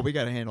 yeah. Oh, we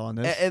got a handle on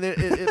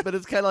this. But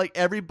it's kind of like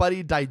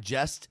everybody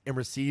digests and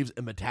receives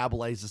and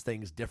metabolizes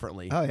things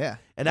differently. Oh, yeah.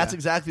 And that's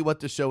exactly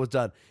what this show has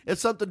done.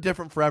 It's something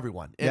different for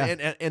everyone.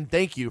 And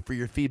thank you for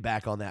your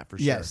feedback on that, for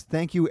sure. Yes,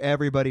 thank you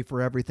everybody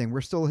for everything.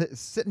 We're still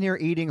sitting here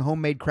eating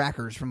homemade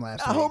crackers from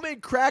last week.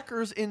 Homemade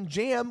crackers and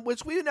jam,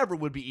 which we never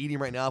would be eating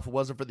right now if it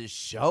wasn't for this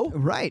show.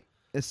 Right.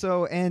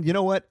 So, and you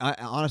know what?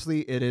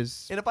 Honestly, it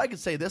is. And if I could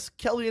say this,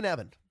 Kelly and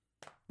Evan,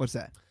 What's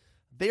that?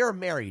 they are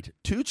married.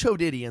 Two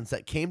Chodidians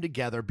that came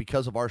together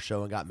because of our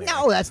show and got married.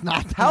 No, that's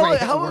not the way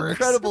it How works.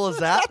 incredible is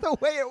that? That's not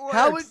the way it works.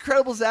 How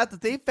incredible is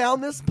that they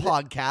found this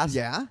podcast,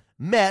 Yeah.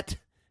 met,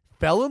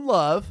 fell in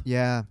love,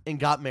 Yeah. and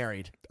got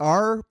married.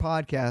 Our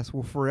podcast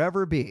will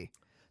forever be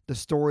the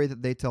story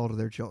that they tell to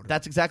their children.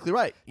 That's exactly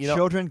right. You know,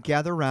 Children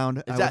gather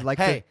around. I would like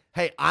hey,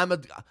 I'm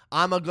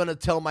gonna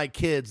tell my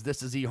kids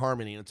this is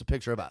eHarmony, and it's a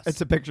picture of us.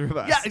 It's a picture of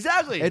us. Yeah,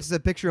 exactly. It's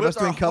a picture of With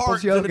us doing our couples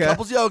hearts doing yoga.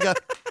 couples yoga.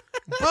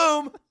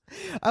 Boom.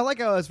 I like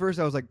how at first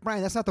I was like,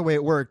 Brian, that's not the way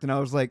it worked. And I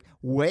was like,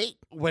 wait,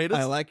 Wait a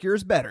I like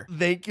yours better.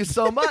 Thank you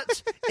so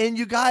much. And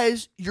you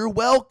guys, you're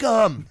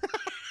welcome.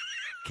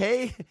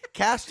 Okay?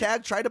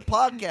 Hashtag try to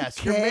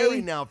podcast. You're Okay.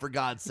 married now, for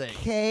God's sake.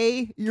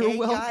 Kay, you're Okay,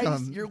 welcome.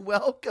 Guys, you're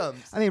welcome.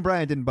 I mean,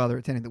 Brian didn't bother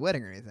attending the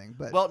wedding or anything,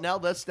 but Well, now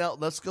let's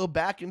go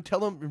back and tell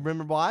them.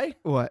 Remember why?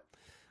 what?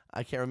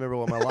 I can't remember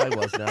what my line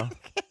was now.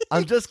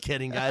 I'm just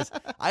kidding, guys.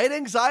 I had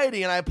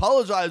anxiety, and I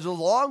apologize. It was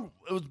long.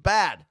 It was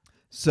bad.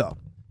 So,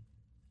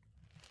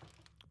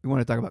 we want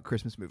to talk about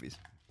Christmas movies.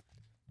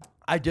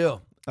 I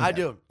do. I Okay.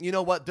 do. You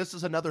know what? This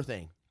is another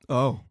thing.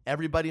 Oh,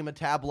 Everybody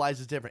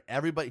metabolizes different.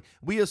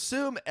 We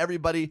assume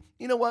everybody,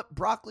 you know what?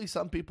 Broccoli,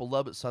 some people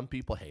love it, some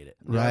people hate it.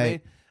 You know what I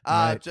mean?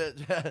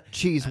 Right.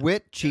 cheese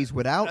wit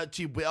out.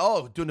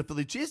 Doing the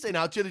Philly cheesesteak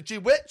now. Chili cheese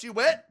wit. Cheese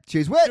wit,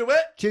 Cheese wit.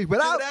 cheese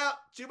wit out.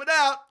 Chew it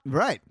out.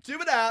 Right. Chew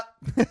it out.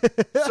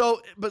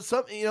 So, but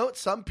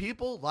some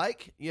people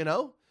like,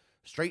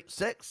 straight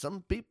sex.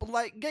 Some people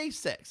like gay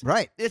sex.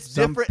 Right. It's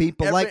Some different.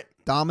 people like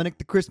Dominic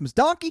the Christmas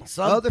Donkey.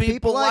 Some Other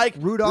people like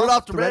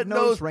Rudolph the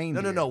Red-Nosed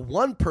Reindeer. No.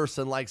 One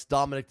person likes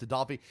Dominic the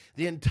Dolphin.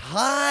 The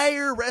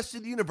entire rest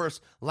of the universe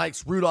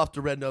likes Rudolph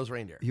the Red-Nosed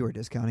Reindeer. You are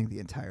discounting the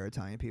entire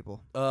Italian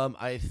people.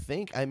 I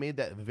think I made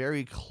that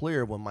very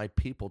clear when my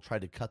people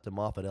tried to cut them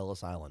off at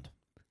Ellis Island.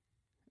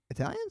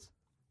 Italians?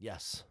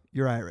 Yes.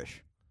 You're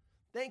Irish.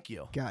 Thank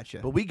you. Gotcha.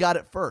 But we got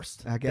it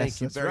first. I guess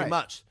Thank you that's very right.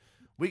 much.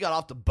 We got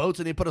off the boats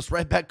and they put us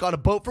right back on a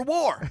boat for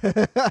war.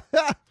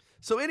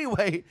 So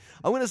anyway,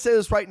 I'm going to say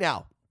this right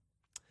now.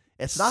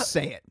 It's not.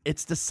 Say it.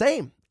 It's the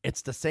same.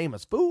 It's the same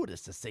as food.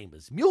 It's the same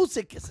as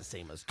music. It's the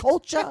same as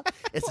culture.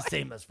 It's the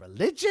same as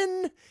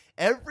religion.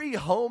 Every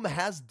home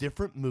has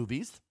different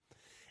movies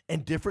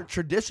and different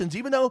traditions,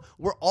 even though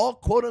we're all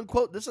quote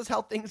unquote, this is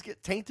how things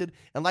get tainted.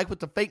 And like with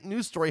the fake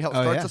news story, how it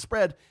starts to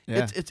spread.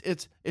 Yeah.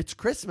 It's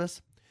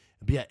Christmas.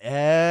 But yeah,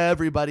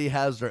 everybody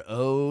has their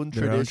own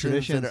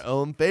traditions and their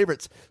own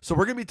favorites. So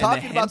we're going to be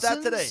talking about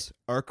that today.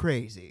 Are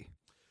crazy.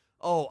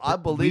 Oh, I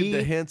believe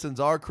the Hensons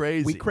are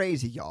crazy. We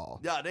crazy, y'all.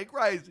 Yeah, they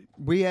crazy.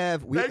 They're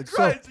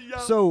crazy,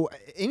 y'all. So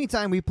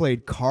anytime we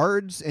played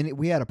cards and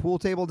we had a pool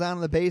table down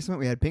in the basement,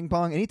 we had ping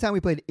pong. Anytime we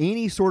played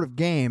any sort of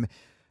game,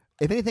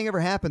 if anything ever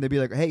happened, they'd be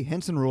like, "Hey,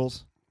 Henson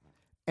rules,"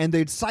 and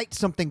they'd cite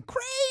something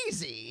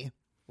crazy.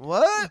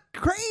 What?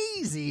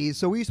 Crazy.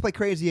 So we used to play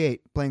Crazy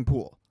 8 playing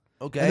pool.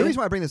 Okay. And the reason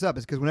why I bring this up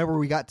is because whenever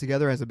we got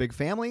together as a big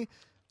family,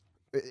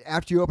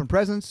 after you open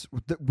presents,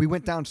 we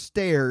went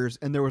downstairs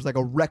and there was like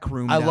a rec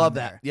room. I down love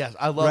there. that. Yes,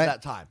 I love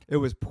that time. It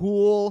was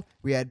pool.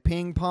 We had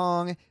ping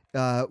pong.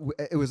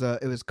 It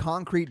was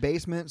concrete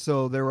basement,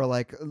 so there were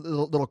like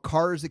little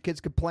cars that kids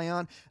could play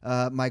on.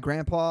 My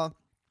grandpa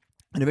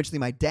and eventually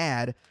my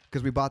dad,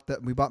 because we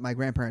bought my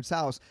grandparents'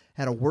 house,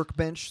 had a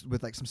workbench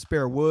with like some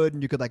spare wood,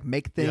 and you could like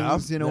make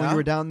things. When you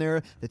were down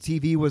there, the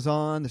TV was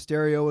on, the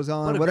stereo was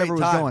on, whatever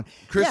was going.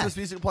 Christmas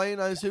music playing,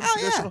 I assume. Oh,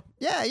 traditional.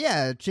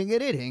 Yeah.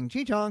 Ching-a-ding,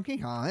 ching-chong,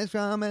 king-kong, it's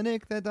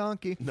Dominic the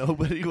donkey.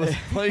 Nobody was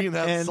playing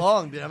that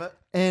song, damn it.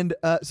 And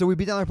so we'd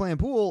be down there playing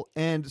pool,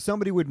 and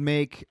somebody would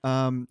make.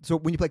 So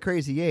when you play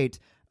Crazy 8,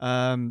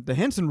 the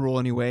Henson rule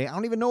anyway. I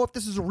don't even know if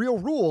this is a real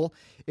rule.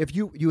 If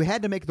you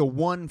had to make the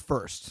 1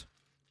 first,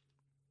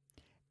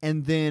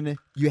 and then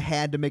you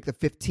had to make the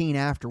 15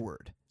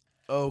 afterward.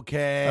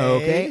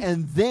 Okay.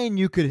 And then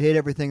you could hit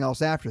everything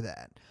else after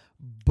that.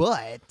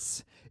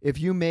 But if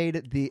you made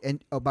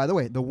and oh, by the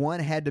way, the one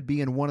had to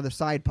be in one of the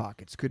side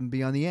pockets, couldn't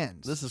be on the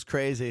ends. This is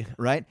crazy.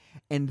 Right?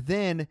 And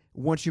then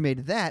once you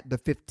made that, the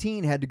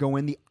 15 had to go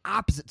in the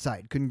opposite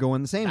side, couldn't go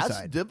in the same That's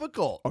side.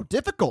 difficult. Oh,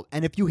 difficult.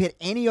 And if you hit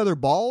any other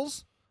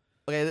balls,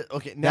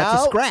 Okay, now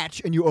that's a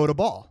scratch and you owed a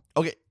ball.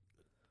 Okay,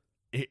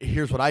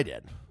 here's what I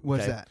did.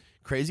 What's okay? that?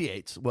 Crazy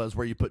Eights was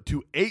where you put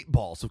 2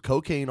 8-balls of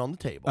cocaine on the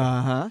table.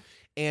 Uh-huh.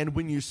 And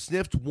when you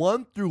sniffed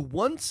one through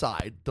one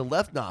side, the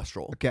left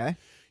nostril, Okay.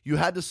 you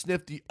had to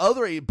sniff the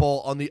other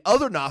 8-ball on the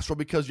other nostril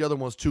because the other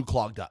one was too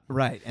clogged up.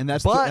 Right. And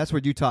that's But that's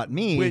what you taught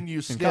me When you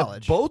in sniffed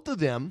college. both of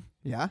them,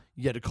 Yeah.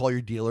 you had to call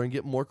your dealer and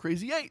get more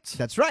Crazy Eights.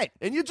 That's right.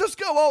 And you just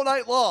go all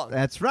night long.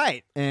 That's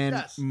right. And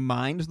Yes.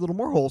 mine is a little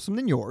more wholesome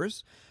than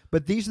yours.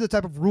 But these are the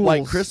type of rules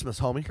Like Christmas,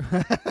 homie.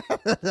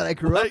 that I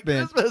grew Like up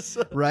in. Christmas.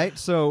 Right?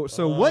 So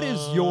what is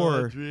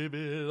your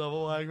Dreaming of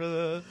a white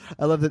Christmas.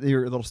 I love that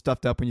you're a little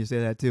stuffed up when you say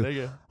that too. There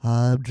you go.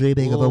 I'm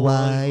dreaming of a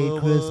white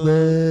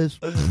Christmas.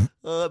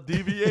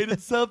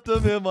 Deviated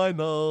septum in my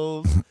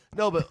nose.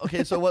 No, but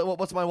okay, so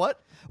what's my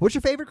what? What's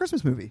your favorite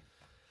Christmas movie?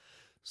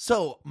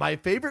 So my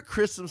favorite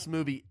Christmas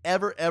movie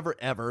ever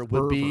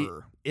would be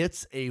Brr.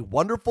 It's a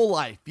Wonderful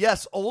Life.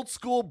 Yes, old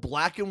school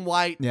black and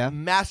white Yeah.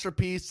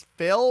 masterpiece.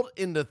 Failed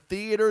into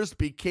theaters,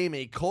 became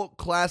a cult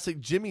classic.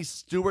 Jimmy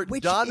Stewart,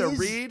 Which Donna is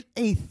Reed.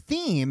 a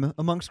theme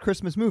amongst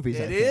Christmas movies.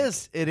 I It think.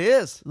 is. It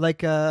is.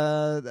 Like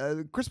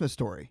a Christmas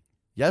Story.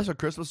 Yes, a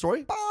Christmas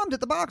Story. Bombed at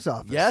the box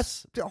office.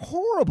 Yes.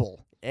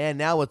 Horrible. And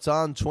now it's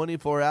on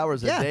 24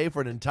 hours a Yeah. day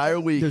for an entire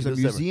week. There's in a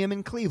December. museum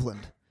in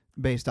Cleveland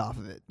based off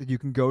of it that you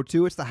can go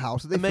to. It's the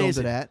house that they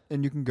Amazing. filmed it at,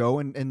 and you can go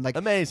and like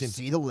Amazing.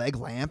 see the leg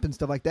lamp and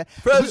stuff like that.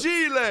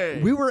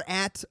 Fragile. We were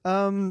at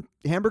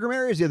Hamburger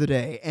Mary's the other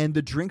day, and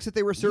the drinks that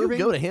they were You serving.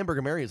 go to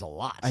Hamburger Mary's a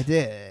lot. I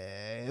did,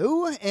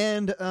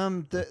 and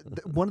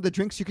the one of the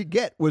drinks you could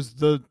get was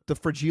the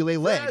fragile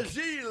leg.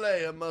 Fragile.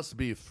 It must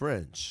be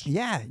French.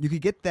 Yeah, you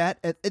could get that.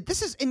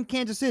 This is in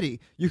Kansas City.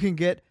 You can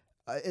get.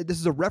 This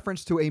is a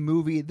reference to a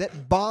movie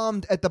that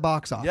bombed at the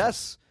box office.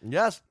 Yes.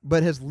 Yes.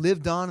 but has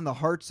lived on in the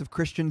hearts of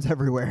Christians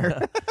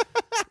everywhere.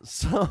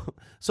 So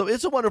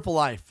It's a Wonderful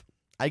Life.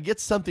 I get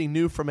something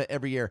new from it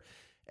every year.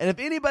 And if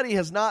anybody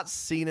has not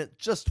seen it,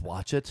 just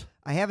watch it.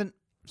 I haven't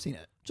seen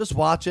it. Just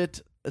watch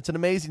it. It's an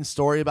amazing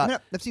story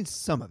about I've seen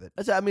some of it.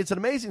 it's an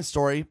amazing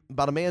story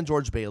about a man,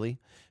 George Bailey,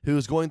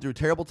 who's going through a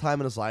terrible time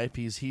in his life.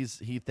 He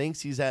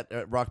thinks he's at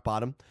rock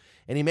bottom,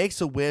 and he makes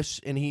a wish,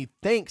 and he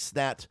thinks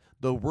that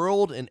the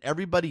world and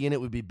everybody in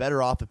it would be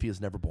better off if he was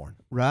never born.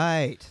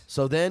 Right.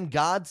 So then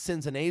God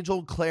sends an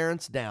angel,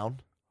 Clarence, down.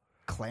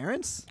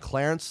 Clarence?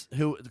 Clarence.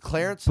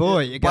 Boy,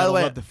 you by gotta the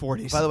way, love the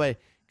 40s. By the way,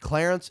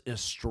 Clarence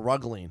is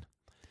struggling.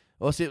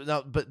 Well, see,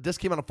 now, but this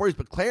came out in the 40s,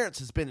 but Clarence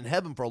has been in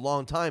heaven for a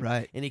long time,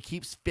 Right. and he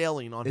keeps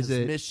failing on Is his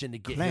it mission to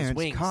get Clarence his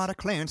wings. Carter,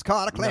 Clarence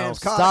Carter,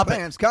 Clarence No, Carter, stop it.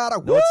 Clarence Carter.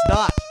 No, it's Woo!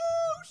 not.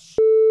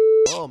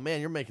 Oh,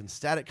 man, you're making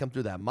static come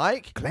through that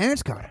mic.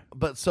 Clarence Carter.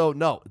 But so,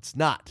 no, it's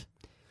not.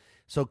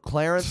 So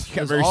Clarence You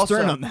got is very also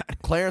stern on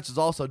that. Clarence is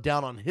also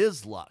down on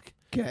his luck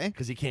Okay.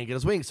 because he can't get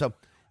his wings. So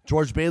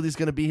George Bailey's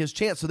going to be his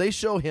chance. So they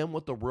show him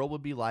what the world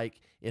would be like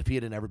if he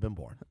had never been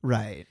born.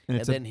 Right. And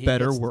it's then a he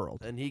better gets-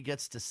 world. And he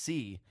gets to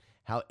see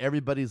how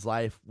everybody's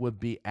life would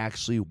be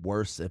actually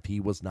worse if he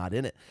was not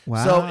in it.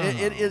 Wow. So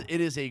it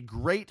is a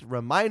great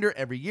reminder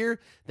every year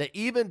that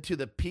even to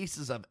the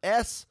pieces of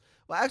S,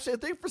 well, actually, I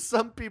think for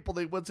some people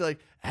they would say, like,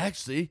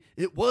 actually,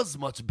 it was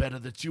much better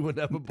that you were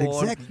never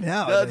born. Exactly.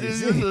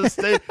 Nowadays.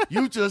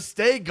 You just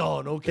stay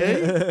gone,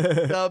 okay?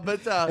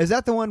 Is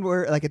that the one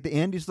where, like, at the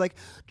end, he's like,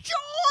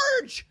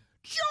 George,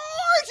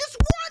 it's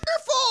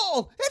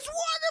wonderful. It's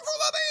wonderful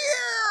to be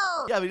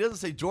here. yeah, but he doesn't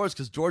say George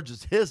because George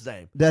is his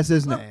name. That's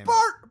his name.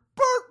 Bert,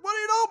 what do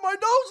you know? My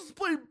nose is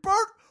bleeding.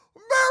 Bert,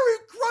 Merry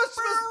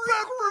Christmas,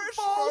 Bedford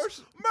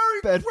Falls.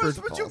 Merry Bedford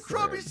Christmas, you Falls,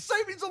 crummy right.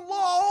 savings and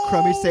loan.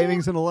 Crummy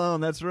savings and a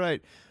loan. That's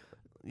right.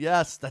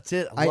 Yes, that's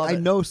it. I love I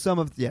it. know some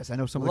of I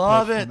know some of the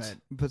Love quotes from it.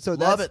 But so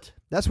Love that's, it.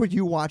 That's what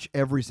you watch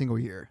every single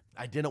year.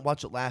 I didn't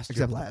watch it last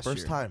Except year. last the first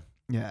year. time.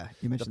 Yeah,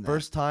 you The mentioned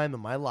first time in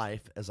my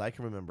life, as I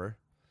can remember,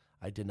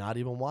 I did not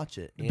even watch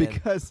it. that. And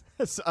Because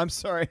I'm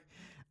sorry.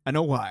 I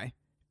know why.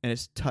 And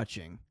it's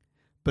touching.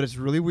 But it's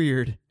really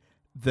weird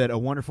that A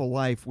Wonderful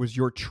Life was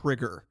your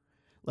trigger.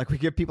 Like, we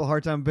give people a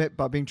hard time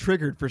about being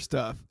triggered for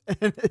stuff.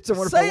 And It's a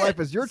Wonderful Say Life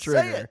it. is your Say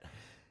trigger. it.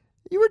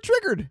 You were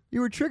triggered.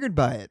 You were triggered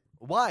by it.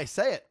 Why?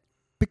 Say it.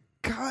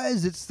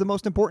 Because it's the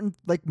most important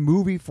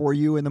movie for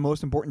you and the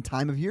most important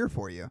time of year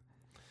for you.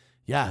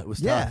 Yeah, it was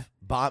Yeah. tough.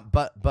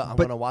 But I'm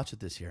going to watch it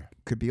this year.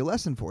 Could be a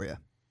lesson for you.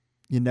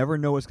 You never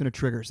know what's going to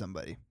trigger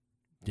somebody.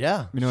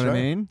 Yeah. You know what sure.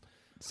 I mean?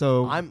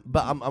 So I'm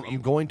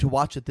going to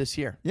watch it this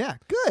year. yeah,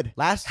 good.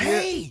 Last year.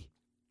 Hey,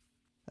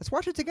 let's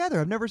watch it together.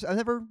 I've never sat Oh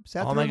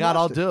through my and God,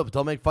 I'll watched it. do it. But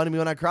don't make fun of me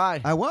when I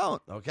cry. I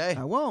won't. Okay.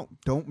 I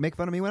won't. Don't make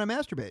fun of me when I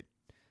masturbate.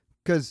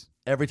 Because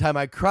Every time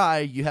I cry,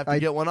 you have to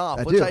get one off,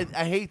 I which do.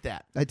 I hate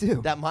that. I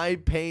do. That my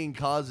pain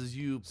causes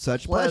you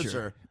Such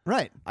pleasure.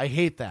 Right. I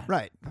hate that.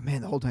 Right. But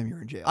man, the whole time you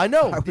were in jail. I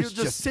know. I You're was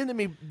just sending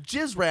me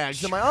jizz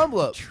rags in my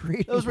envelope.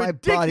 treating Those my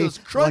ridiculous,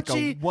 body like a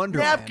crunchy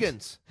Wonderland.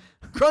 napkins.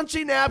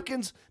 Crunchy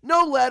napkins,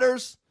 no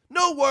letters,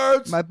 no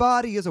words. My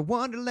body is a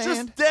wonderland.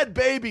 Just dead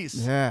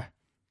babies. Yeah.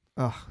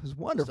 Oh, it was It's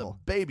a wonderful.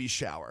 baby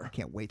shower. I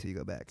can't wait till you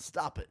go back.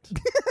 Stop it.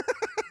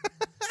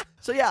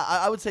 So yeah,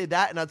 I would say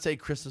that, and I'd say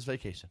Christmas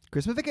Vacation.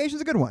 Christmas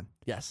Vacation's a good one.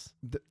 Yes.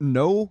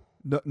 No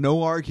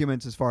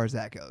arguments as far as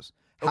that goes.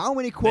 How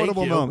many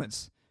quotable you.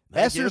 moments?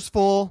 Thank Esther's you.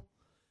 full.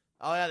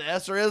 Oh yeah, the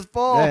Esther is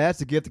full. Yeah, that's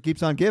the gift that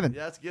keeps on giving.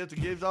 Yeah, that's a gift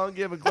that gives on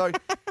giving, Clark.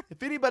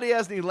 If anybody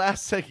has any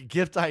last second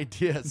gift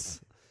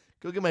ideas,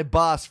 go get my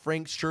boss,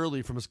 Frank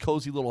Shirley, from his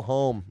cozy little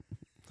home.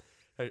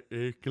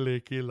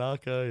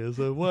 Ikkaliki-laka is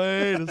a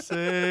way to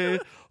say,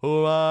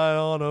 oh, I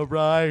on a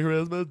bright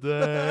Christmas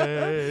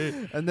day.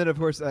 And then, of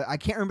course, I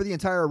can't remember the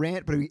entire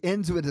rant, but he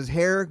ends with his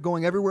hair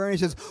going everywhere, and he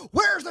says,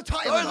 "Where's the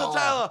Tylenol? Where's the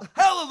Tylenol?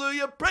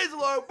 Hallelujah. Praise the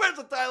Lord. Where's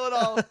the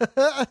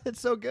Tylenol? It's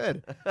so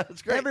good.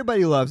 That's great.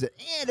 Everybody loves it,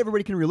 and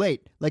everybody can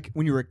relate. Like,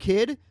 when you were a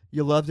kid,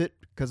 you loved it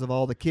because of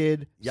all the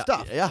kid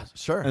stuff. Yeah,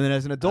 sure. And then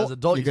as an adult, you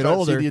get start to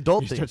older, see the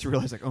adult you things. start to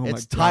realize, like, oh,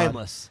 It's my God.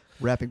 timeless.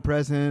 Wrapping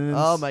presents.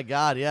 Oh my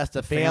God! Yes,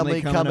 the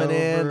family coming coming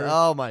in. over,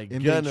 Oh my and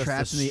being goodness,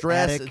 trapped the in the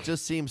stress! attic, It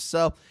just seems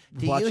so.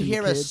 Do you watching the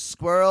hear a kids.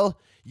 squirrel?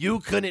 You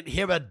couldn't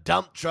hear a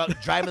dump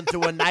truck driving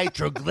through a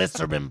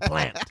nitroglycerin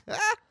plant.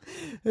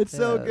 It's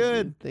so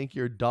good. Think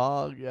your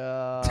dog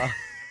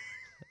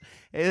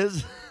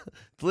is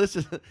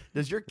delicious.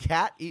 Does your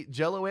cat eat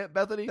Jello, Aunt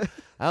Bethany?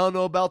 I don't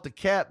know about the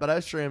cat, but I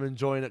sure am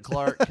enjoying it,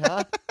 Clark.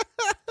 Huh?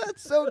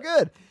 It's so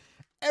good.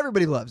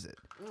 Everybody loves it.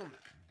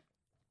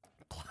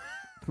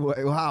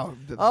 Wow.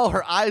 Oh,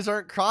 her eyes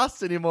aren't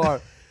crossed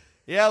anymore.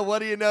 Yeah, what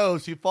do you know?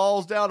 She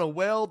falls down a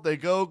well, they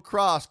go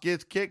cross.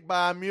 Gets kicked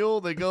by a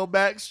mule, they go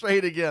back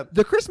straight again.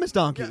 The Christmas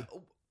donkey. Yeah.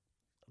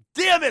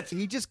 Damn it!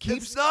 He just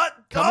keeps It's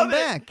not coming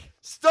Dominic. back.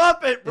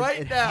 Stop it right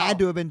it now. had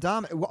to have been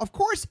Dominic. Well, of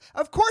course,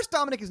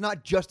 Dominic is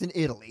not just in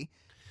Italy.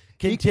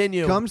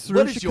 Continue. He comes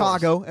What through is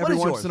Chicago yours? every What is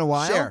once yours? in a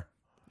while.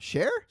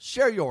 Share.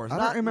 Share? Yours. I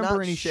not, don't remember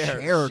not any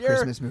Cher. Cher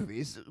Christmas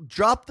movies.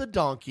 Drop the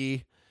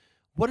donkey.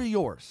 What are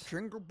yours?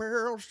 Jingle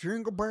bells,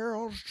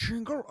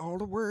 jingle all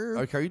the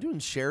way. Okay, are you doing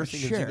Cher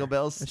singing Cher. Jingle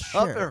Bells? That's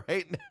Stop Cher. it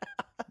right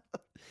now.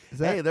 Is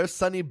that Hey, there's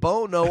Sonny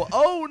Bono.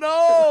 Oh,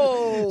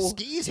 no.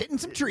 skis hitting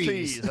some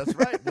trees? That's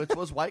right, which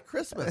was White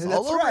Christmas all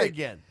That's over right.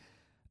 again.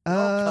 It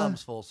all Uh,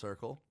 comes full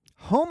circle.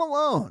 Home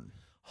Alone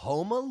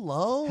Home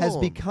Alone has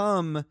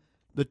become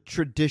the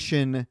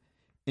tradition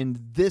in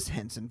this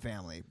Henson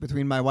family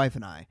between my wife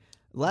and I.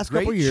 The last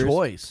great couple years,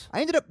 choice.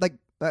 I ended up like,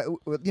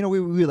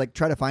 we like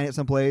try to find it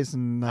someplace,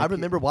 and I like,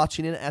 remember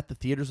watching it at the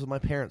theaters with my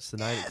parents the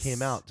night it Yes.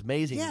 came out. It's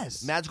amazing.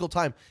 Yes. Magical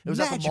time. It was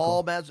at the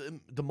Magical. mall,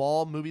 the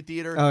mall movie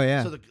theater. Oh,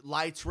 yeah. So the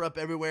lights were up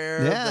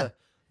everywhere. Yeah.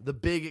 The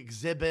big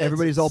exhibit.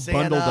 Everybody's all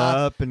bundled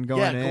up and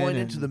going in going and-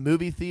 into the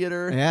movie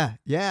theater.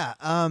 Yeah.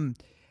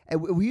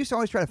 And we used to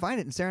always try to find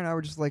it, and Sarah and I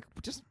were just like,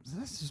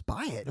 let's just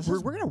buy it. We're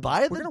gonna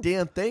buy the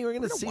damn thing. We're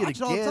gonna see watch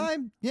it all the again.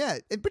 time. Yeah.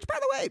 Which, by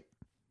the way,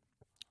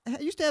 I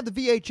used to have the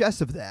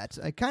VHS of that.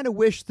 I kind of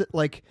wish that,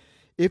 like,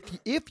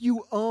 if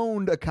you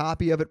owned a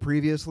copy of it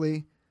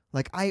previously,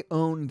 like I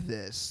owned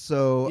this,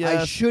 so I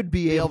Yes, should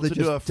be able to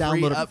do a just free download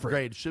it for free.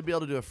 upgrade. Should be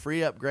able to do a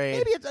free upgrade.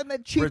 Maybe it's a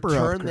cheaper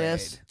Return upgrade.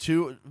 this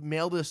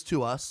mail this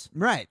to us.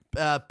 Right.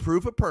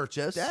 Proof of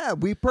purchase. Yeah,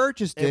 we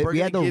purchased And it. we're We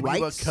had gonna the give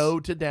you a rights.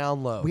 code to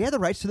download. We had the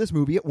rights to this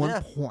movie at one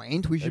Yeah.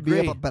 point. We should be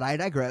able, Agreed. but I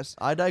digress.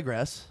 I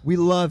digress. We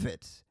love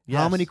it.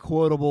 How Yes. many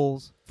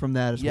quotables from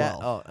that as Yeah,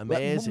 well? oh,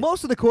 amazing.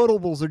 Most of the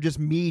quotables are just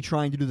me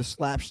trying to do the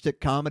slapstick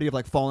comedy of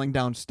like falling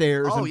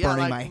downstairs and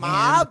burning my hand.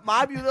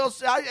 Mob, you little,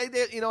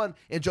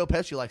 and Joe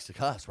Pesci likes to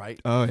cuss, right?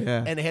 Oh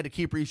yeah. And they had to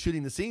keep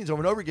reshooting the scenes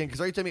over and over again because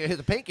every time he hit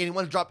the paint can, he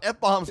wanted to drop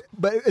F-bombs.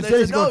 But They instead said,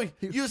 he's no, going,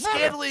 you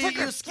scantily,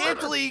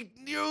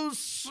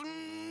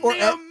 or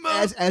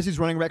as he's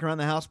running back around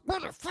the house.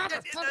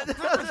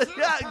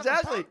 yeah,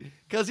 exactly.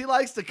 Because he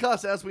likes to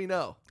cuss, as we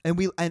know.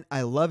 And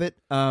I love it.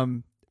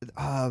 God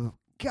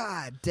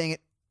dang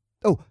it.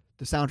 Oh,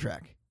 the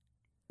soundtrack.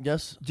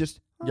 Yes. Just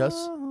Yes.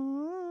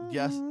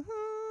 Yes.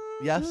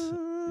 Yes.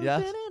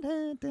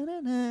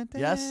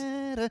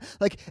 Yes.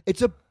 Like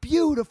it's a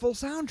beautiful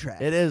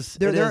soundtrack. It is.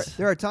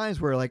 There are times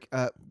where like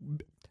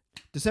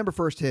December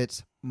 1st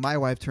hits, my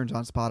wife turns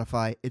on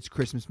Spotify, it's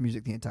Christmas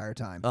music the entire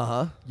time.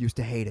 Uh-huh. Used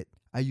to hate it.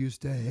 I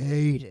used to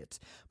hate it.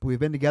 But we've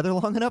been together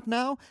long enough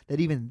now that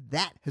even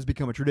that has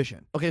become a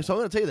tradition. Okay, so I'm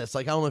going to tell you this.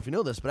 Like, I don't know if you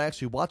know this, but I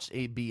actually watched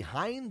a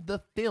behind the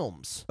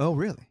films Oh,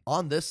 really?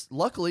 on this.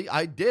 Luckily,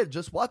 I did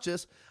just watch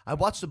this. I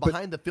watched the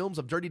behind the films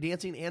of Dirty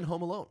Dancing and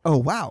Home Alone. Oh,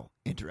 wow.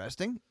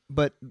 Interesting.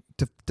 But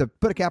to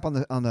put a cap on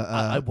the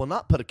I will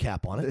not put a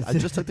cap on it. I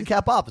just took the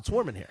cap off. It's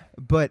warm in here.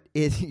 but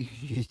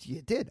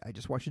it did. I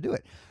just watched you do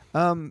it.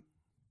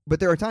 But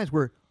there are times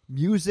where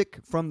music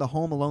from the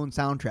Home Alone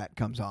soundtrack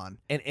comes on,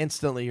 And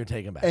instantly you're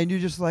taken back. and you're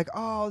just like,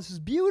 "Oh, this is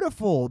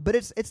beautiful." But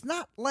it's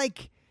not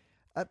like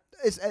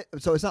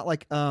it's not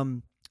like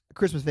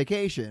Christmas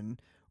Vacation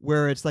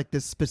where it's like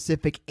this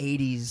specific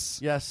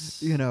 80s,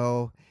 Yes.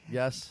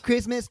 Yes.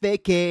 Christmas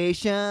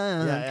vacation,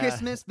 yeah.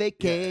 Christmas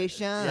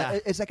vacation. Yeah.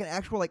 It's like an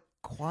actual like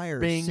choir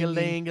Ring a singing.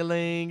 ling a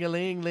ling a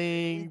ling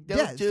ling.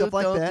 Yeah, stuff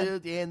like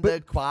that. And But-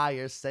 the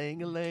choir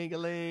sing a ling a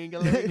ling a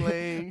ling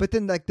ling. But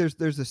then, like,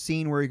 there's a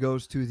scene where he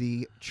goes to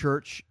the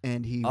church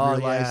and he Oh,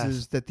 realizes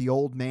yes. that the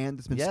old man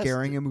that's been Yes,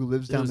 scaring him, who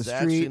lives down Who's the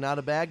actually street, not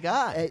a bad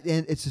guy.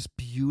 and it's this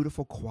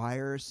beautiful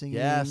choir singing.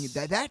 Yes.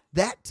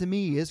 That to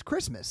me is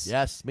Christmas.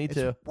 Yes, me It's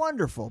too.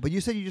 wonderful. But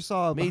you said you just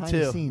saw Me behind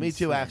the too. scenes Me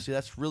too. thing. Actually,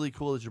 that's really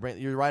cool that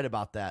you're right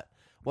about that.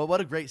 Well,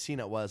 what a great scene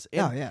it was.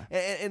 And, Oh, yeah.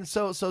 And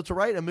so to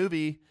write a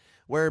movie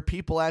where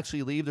people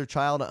actually leave their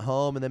child at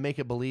home and then make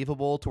it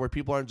believable to where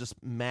people aren't just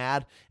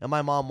mad. And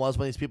my mom was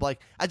one of these people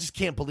like, I just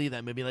can't believe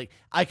that movie. Like,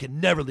 I could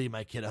never leave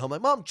my kid at home.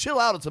 Like, Mom, chill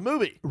out. It's a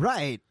movie.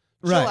 Right.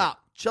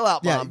 Chill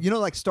out, Yeah, Mom.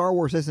 like Star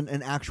Wars isn't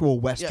an actual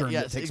Western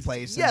that takes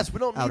place. Yes, in we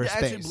don't need outer to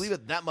actually space. believe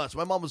it that much.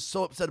 My mom was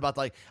so upset about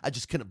like I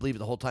just couldn't believe it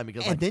the whole time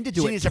because And like, then to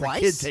do she it needs to have her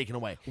twice? kid taken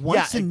away.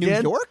 Once yeah, in New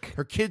again, York?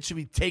 her kid should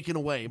be taken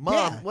away. Mom,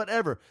 Yeah.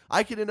 whatever.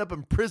 I could end up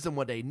in prison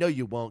one day. No,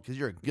 you won't because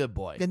you're a good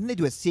boy. And then they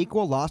do a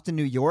sequel, Lost in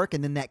New York,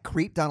 and then that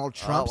creep Donald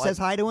Trump Oh, says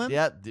hi to him.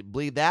 Yeah,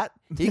 believe that?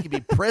 He could be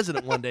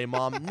president one day,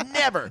 Mom.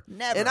 Never.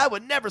 Never. And I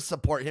would never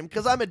support him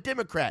because I'm a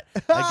Democrat.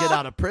 I get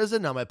out of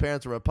prison. Now my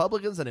parents are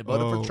Republicans and they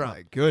voted for Trump. Oh,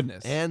 my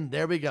goodness. And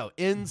there we go.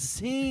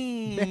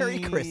 Insane. Merry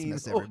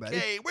Christmas, everybody.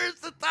 Okay, where's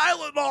the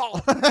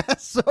Tylenol?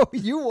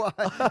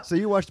 So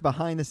you watched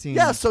behind the scenes.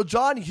 Yeah, so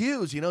John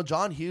Hughes,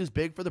 John Hughes,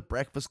 big for The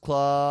Breakfast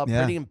Club, Yeah.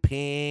 Pretty in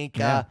Pink,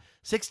 Yeah.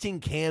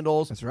 16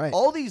 Candles. That's right.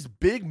 All these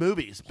big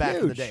movies back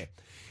in the Huge. day.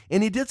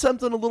 And he did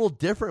something a little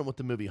different with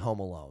the movie Home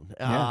Alone.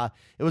 Yeah.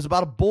 It was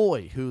about a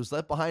boy who's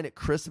left behind at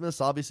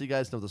Christmas. Obviously, you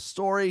guys know the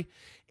story.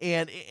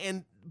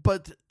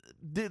 But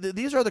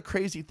these are the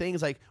crazy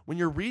things. Like when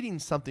you're reading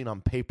something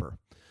on paper,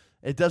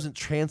 it doesn't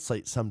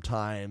translate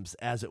sometimes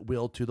as it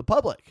will to the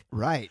public.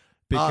 Right.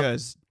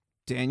 Because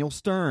Daniel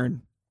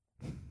Stern.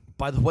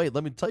 By the way,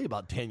 let me tell you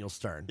about Daniel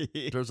Stern.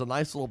 There's a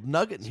nice little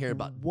nugget in here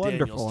about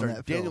wonderful Daniel in Stern.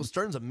 that film. Daniel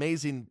Stern's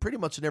amazing pretty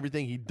much in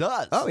everything he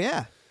does. Oh,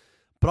 yeah.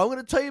 But I'm going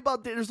to tell you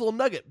about there's a little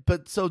nugget.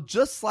 But so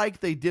just like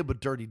they did with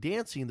Dirty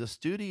Dancing, the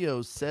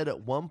studio said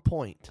at one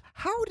point.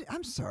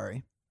 I'm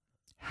sorry.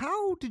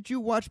 How did you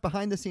watch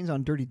behind the scenes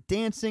on Dirty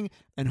Dancing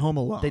and Home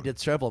Alone? They did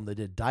several of them.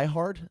 They did Die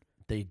Hard.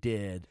 They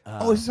did.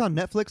 is this on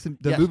Netflix?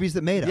 The yes. movies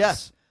that made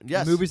us?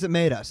 Yes. The movies that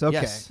made us. Okay.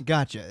 Yes.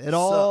 Gotcha. It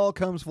all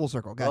comes full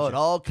circle. Gotcha. Oh, it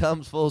all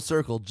comes full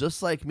circle.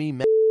 Just like me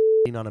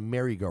on a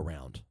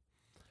merry-go-round.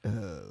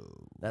 Oh.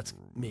 That's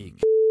me.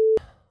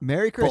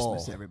 Merry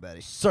Christmas, Full everybody.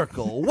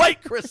 Circle.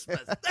 White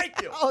Christmas.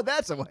 Thank you. Oh,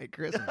 that's a white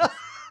Christmas.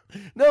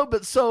 No,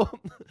 but so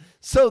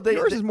they.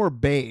 Yours is more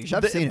beige.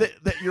 I've seen it.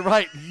 You're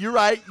right. You're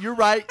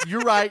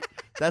right.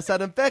 That's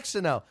that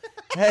infection now.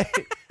 Hey,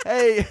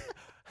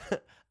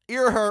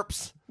 ear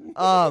herps.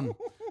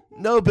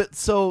 No, but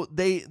so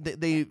they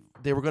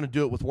were going to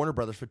do it with Warner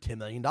Brothers for $10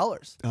 million.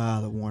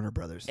 The Warner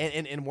Brothers.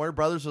 And Warner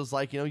Brothers was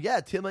like,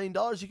 $10 million.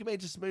 You can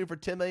make this movie for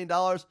 $10 million.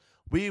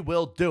 We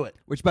will do it.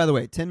 Which, by the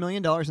way, $10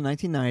 million in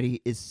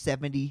 1990 is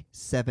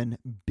 $77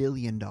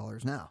 billion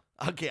now.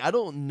 Okay, I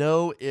don't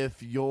know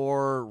if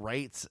your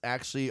rates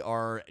actually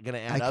are going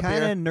to add I up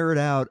kind here. of nerd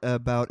out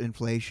about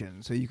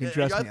inflation, so you can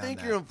trust me on I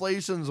think that. your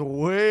inflation's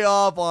way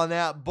off on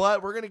that,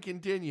 but we're going to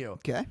continue.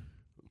 Okay.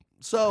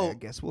 So I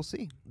guess we'll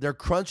see. they're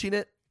crunching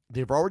it.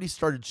 They've already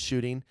started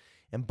shooting.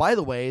 And by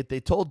the way, they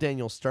told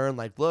Daniel Stern,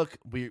 like, look,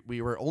 we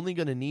were only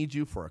going to need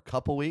you for a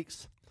couple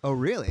weeks. Oh,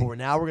 really? But we're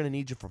going to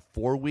need you for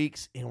 4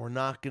 weeks, and we're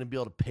not going to be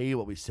able to pay you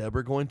what we said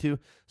we're going to.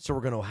 So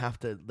we're going to have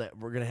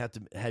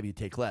to have you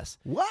take less.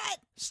 What?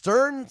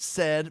 Stern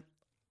said,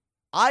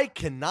 I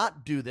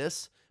cannot do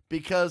this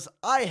because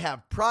I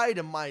have pride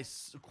in my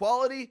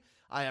quality.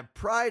 I have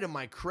pride in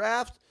my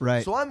craft.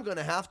 Right. So I'm going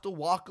to have to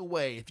walk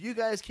away. If you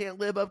guys can't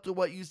live up to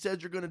what you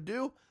said you're going to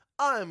do,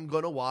 I'm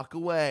going to walk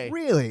away.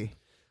 Really?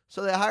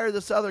 So they hired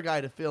this other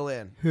guy to fill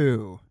in.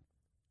 Who?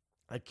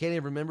 I can't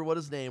even remember what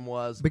his name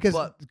was.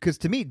 Because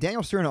to me,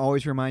 Daniel Stern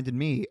always reminded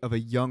me of a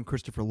young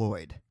Christopher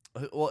Lloyd.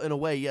 Well, in a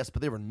way, yes,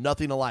 but they were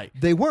nothing alike.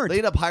 They weren't. They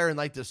ended up hiring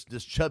like this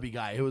chubby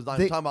guy who was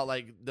talking about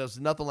like there's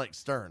nothing like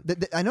Stern.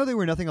 I know they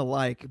were nothing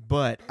alike,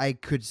 but I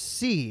could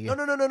see. No.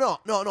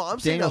 I'm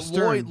saying Daniel that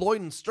Stern.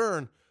 Lloyd and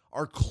Stern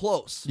are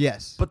close.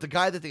 Yes. But the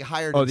guy that they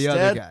hired the other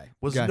instead guy.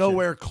 was Gotcha.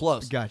 nowhere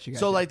close. Gotcha.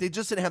 So like they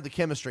just didn't have the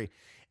chemistry.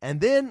 And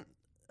then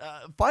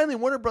finally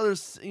Warner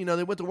Brothers, they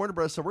went to Warner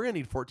Brothers, so we're going to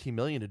need $14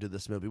 million to do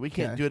this movie. We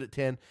can't do it at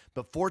 10,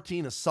 but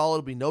 14 is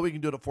solid. We know we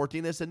can do it at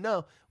 14. They said,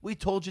 no, we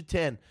told you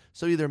 10.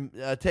 So either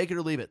take it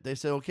or leave it. They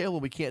said, okay, well,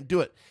 we can't do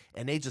it.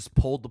 And they just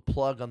pulled the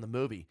plug on the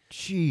movie.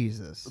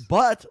 Jesus.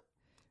 But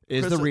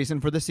is the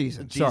reason for the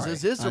season. Jesus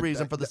Sorry. is the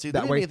reason for the season. That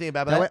They didn't way, do anything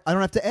about that that. way, I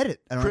don't have to edit.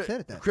 I don't have to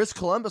edit that. Chris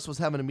Columbus was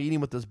having a meeting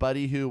with his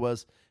buddy who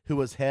was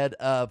head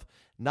of,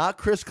 not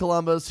Chris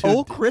Columbus.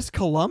 Chris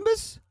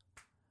Columbus?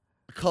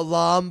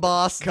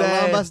 Columbus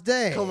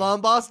Day.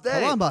 Columbus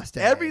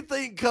Day.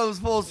 Everything comes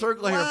full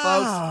circle here,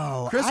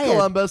 Wow. folks. Chris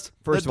Columbus.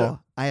 First of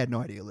all, I had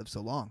no idea you lived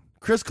so long.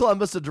 Chris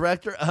Columbus, the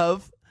director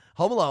of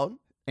Home Alone.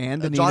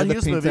 And the John Nina, the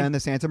Hughes Pinta, movie. and the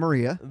Santa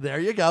Maria. There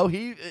you go.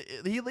 He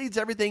leads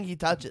everything he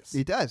touches.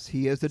 He does.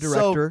 He is the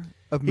director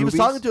of movies. He was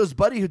talking to his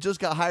buddy who just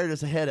got hired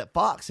as a head at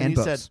Fox, and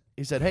books.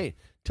 he said, "Hey,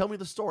 tell me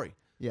the story."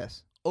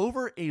 Yes.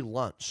 Over a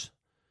lunch,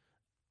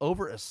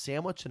 over a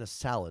sandwich and a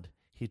salad,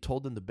 he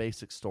told them the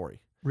basic story.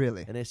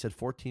 Really? And they said,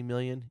 $14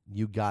 million,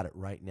 you got it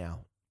right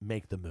now.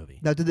 Make the movie.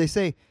 Now, did they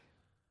say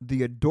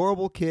the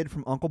adorable kid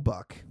from Uncle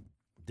Buck?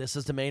 This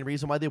is the main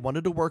reason why they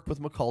wanted to work with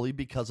Macaulay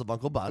because of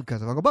Uncle Buck.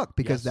 Because of Uncle Buck.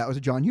 Because Yes. that was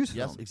a John Hughes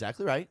film. Yes,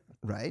 exactly right.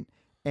 Right?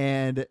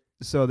 And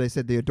so they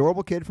said the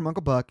adorable kid from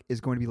Uncle Buck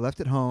is going to be left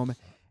at home,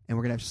 and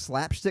we're going to have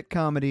slapstick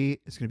comedy.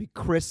 It's going to be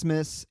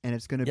Christmas, and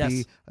it's going to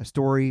be a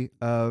story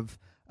of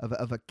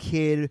a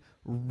kid,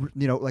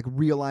 like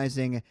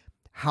realizing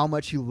how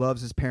much he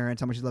loves his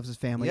parents, how much he loves his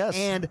family, Yes.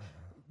 and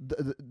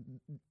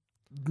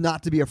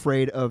not to be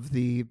afraid of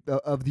the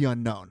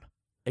unknown.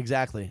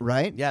 Exactly.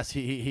 Right? Yes,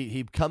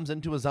 he comes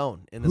into his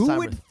own in the Who summer.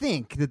 would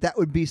think that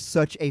would be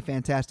such a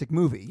fantastic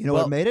movie? You know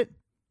Well, what made it?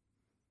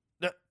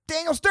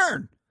 Daniel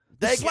Stern.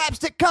 The Thank you.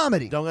 slapstick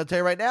comedy. I'm going to tell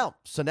you right now.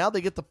 So now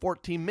they get the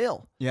 $14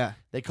 million. Yeah.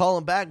 They call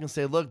him back and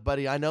say, "Look,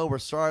 buddy, I know we're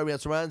sorry. We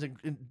had some runs."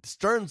 And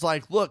Stern's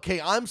like, "Look,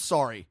 hey, I'm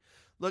sorry.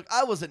 Look,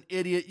 I was an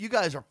idiot. You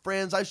guys are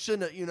friends. I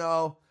shouldn't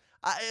have,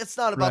 it's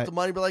not about Right. the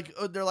money."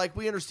 But they're like,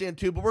 "We understand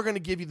too, but we're going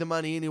to give you the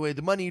money anyway,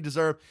 the money you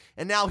deserve."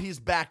 And now he's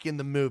back in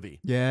the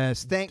movie.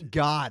 Yes, thank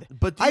God.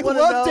 But do you I wanna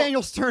love know-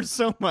 Daniel Stern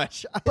so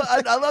much. But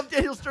I love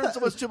Daniel Stern so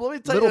much too. But let me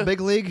tell Little you,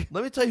 Big League.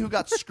 let me tell you who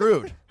got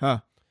screwed.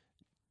 Huh.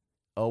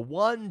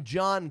 One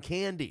John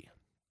Candy.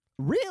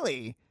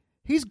 Really?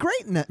 He's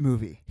great in that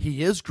movie.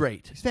 He is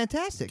great. He's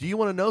fantastic. Do you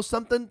want to know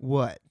something?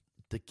 What?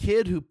 The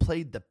kid who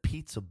played the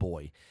pizza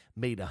boy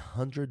made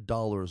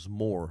 $100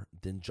 more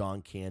than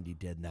John Candy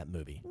did in that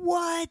movie.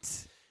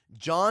 What?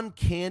 John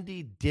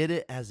Candy did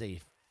it as a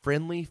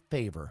friendly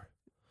favor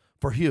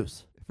for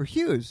Hughes. For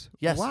Hughes?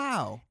 Yes.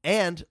 Wow.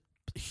 And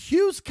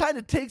Hughes kind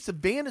of takes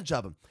advantage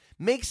of him,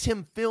 makes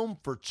him film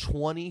for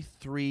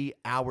 23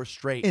 hours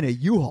straight. In a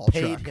U-Haul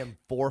paid truck. him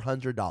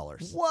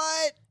 $400.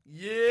 What?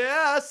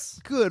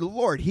 Yes. Good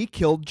Lord. He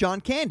killed John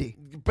Candy.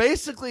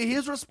 Basically,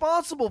 he's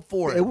responsible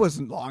for it. It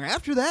wasn't long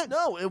after that.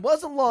 No, it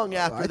wasn't long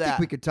after I that. think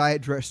we could tie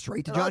it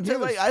straight to And I'll John tell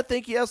you Hughes. what, I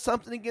think he has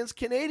something against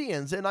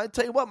Canadians. And I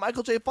tell you what,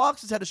 Michael J.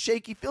 Fox has had a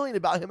shaky feeling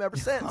about him ever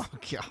since. Oh,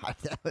 God.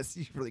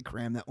 You really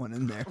crammed that one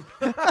in there.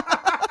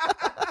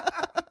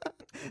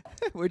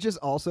 Which is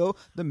also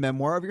the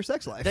memoir of your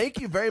sex life. Thank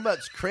you very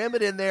much. Cram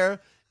it in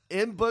there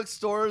in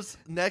bookstores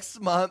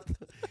next month.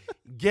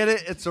 Get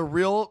it. It's a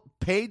real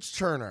page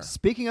turner.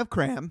 Speaking of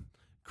cram,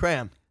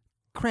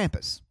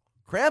 Krampus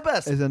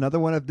Krampus. is another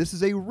one of, this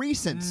is a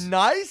recent.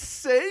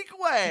 Nice segue.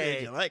 Yeah,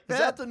 you like Is that?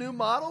 that the new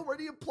model? Where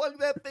do you plug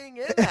that thing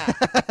in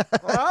at?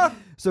 Huh?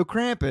 So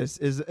Krampus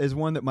is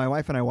one that my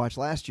wife and I watched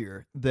last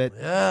year. That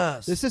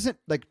Yes. this isn't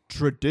like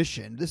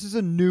tradition. This is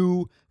a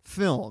new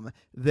film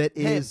that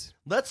Hey, is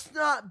let's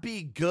not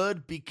be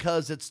good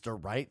because it's the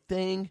right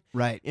thing.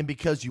 right. And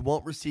because you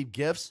won't receive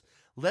gifts.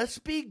 Let's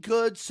be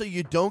good so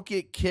you don't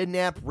get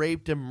kidnapped,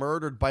 raped, and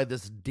murdered by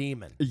this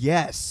demon.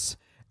 Yes.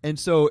 And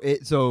so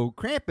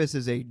Krampus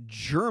is a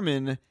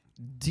German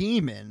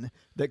demon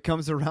that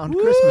comes around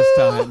Christmas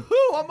time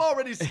Woo, I'm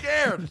already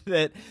scared.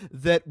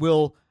 that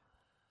will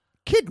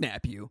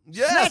kidnap you,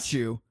 Yes. snatch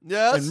you,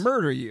 Yes. and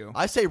murder you.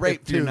 I say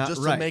rape If you're too, not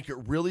just right. to make it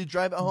really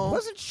drive it home.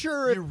 Wasn't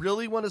sure. You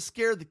really want to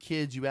scare the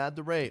kids, you add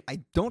the rape.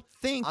 I don't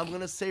think. I'm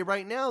going to say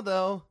right now,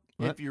 though,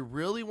 What? if you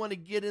really want to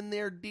get in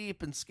there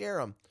deep and scare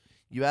them,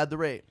 you add the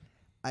rape.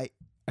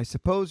 I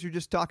suppose you're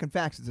just talking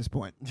facts at this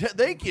point.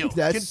 Thank you.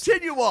 That's-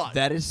 Continue on.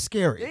 That is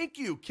scary. Thank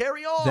you.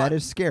 Carry on. That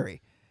is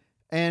scary,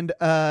 and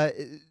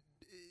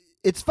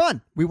it's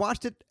fun. We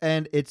watched it,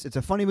 and it's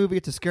a funny movie.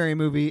 It's a scary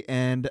movie,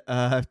 and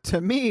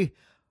to me,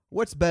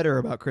 what's better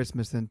about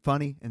Christmas than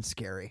funny and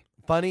scary?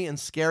 Funny and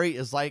scary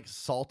is like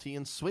salty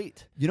and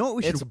sweet. You know what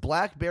we should? It's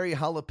blackberry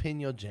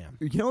jalapeno jam.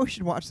 You know what we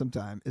should watch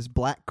sometime is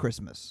Black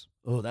Christmas,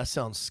 Oh, that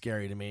sounds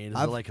scary to me. Is it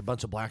I've- like a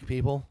bunch of black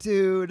people?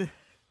 dude.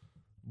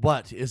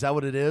 What? Is that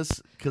what it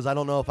is? Because I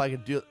don't know if I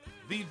can do it.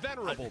 The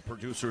venerable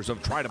producers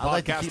of Try to I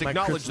like to Podcast keep my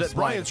acknowledge Christmas that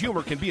Brian's light.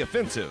 humor can be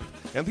offensive.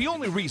 And the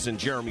only reason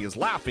Jeremy is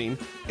laughing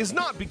is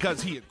not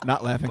because he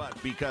Not laughing.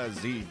 but because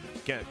he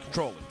can't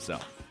control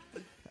himself.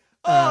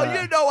 Oh,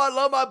 you know I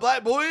love my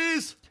black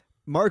boys.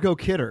 Margot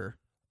Kidder,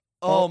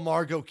 Oh,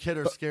 Margot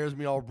Kidder scares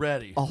me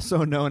already.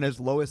 also known as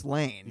Lois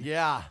Lane,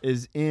 Yeah.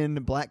 is in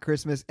Black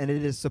Christmas, and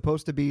it is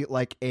supposed to be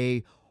like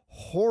a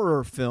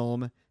horror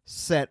film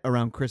set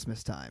around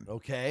Christmas time.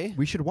 Okay.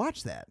 We should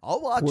watch that.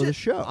 I'll watch for it. the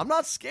show. I'm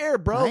not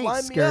scared, I bro. ain't Line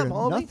me scared up, of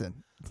homie.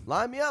 nothing.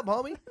 Line me up,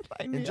 homie.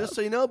 Line me And just up.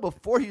 so you know,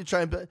 before you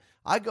try and...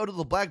 I go to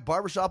the Black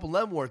Barbershop in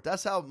Leavenworth.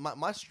 That's how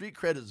my street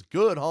cred is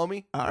good,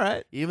 homie. All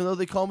right. Even though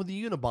they call me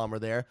the Unabomber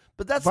there.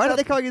 But that's Why not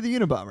did they call you the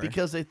Unabomber?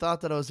 because they thought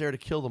that I was there to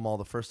kill them all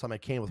the first time I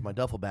came with my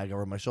duffel bag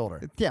over my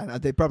shoulder. Yeah, no,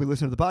 they probably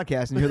listen to the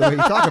podcast and hear the way you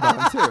talk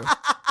about him,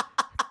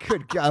 too.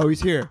 Good God. Oh,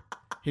 he's here.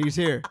 He's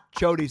here.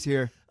 Chody's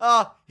here.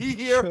 He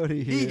here.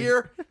 Jody He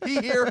here. here. He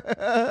here.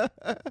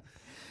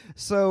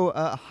 So,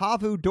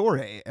 Havu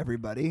Dore,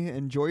 everybody.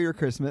 Enjoy your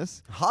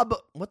Christmas.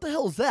 What the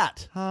hell is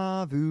that?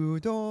 Havu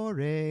Dore,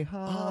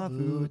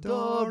 Havu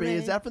Dore.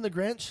 Is that from the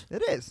Grinch?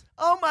 It is.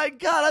 Oh my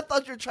God! I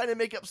thought you were trying to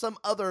make up some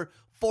other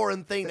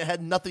foreign thing that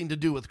had nothing to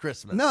do with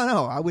Christmas.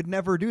 No, I would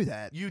never do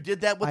that. You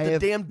did that with I the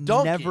have damn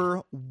donkey.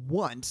 Never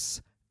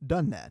once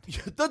done that.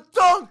 The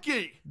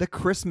donkey. The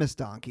Christmas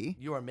donkey.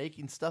 You are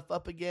making stuff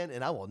up again,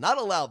 and I will not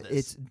allow this.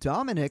 It's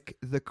Dominic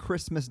the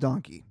Christmas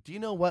donkey. Do you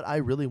know what I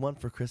really want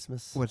for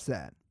Christmas? What's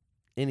that?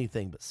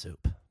 Anything but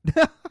soup.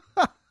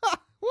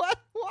 What?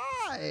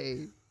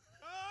 Why?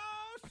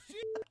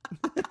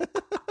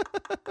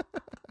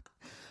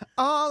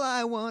 All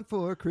I want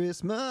for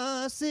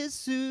Christmas is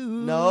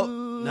soup.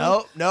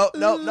 No.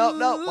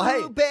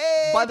 Hey,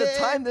 baby. by the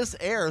time this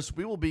airs,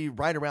 we will be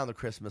right around the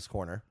Christmas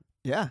corner.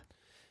 Yeah.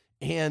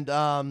 And,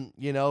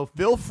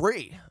 feel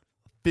free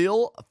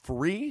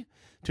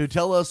to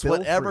tell us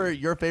whatever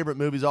your favorite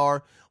movies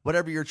are,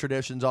 whatever your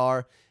traditions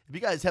are. If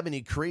you guys have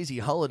any crazy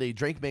holiday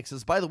drink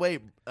mixes, by the way,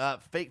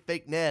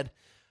 fake Ned,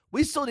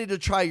 we still need to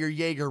try your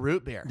Jaeger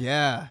root beer.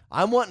 Yeah.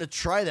 I'm wanting to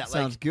try that.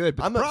 Sounds good.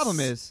 But the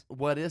problem is,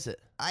 what is it?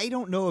 I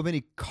don't know of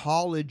any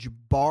college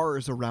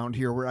bars around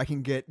here where I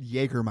can get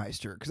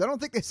Jägermeister because I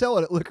don't think they sell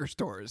it at liquor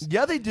stores.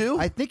 Yeah, they do.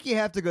 I think you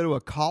have to go to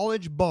a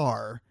college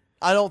bar.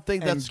 I don't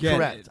think that's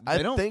correct. I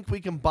don't think we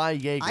can buy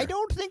Jaeger. I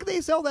don't think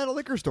they sell that at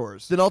liquor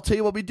stores. Then I'll tell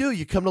you what we do.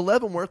 You come to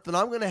Leavenworth, and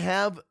I'm going to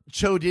have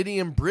Cho Diddy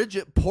and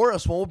Bridget pour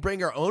us one. We'll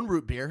bring our own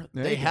root beer.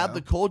 They have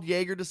the cold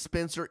Jaeger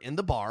dispenser in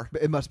the bar.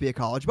 But it must be a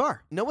college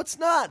bar. No, it's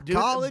not, dude.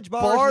 College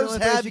bars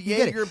have you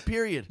can Jaeger,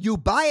 period. You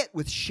buy it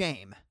with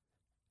shame.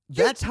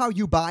 That's how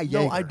you buy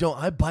Jaeger. No, I don't.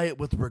 I buy it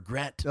with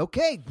regret.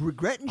 Okay,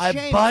 regret and I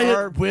shame. buy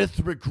it with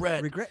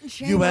regret. Regret and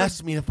shame. You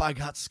asked me if I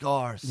got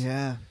scars.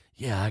 Yeah.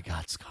 Yeah, I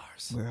got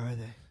scars. Where are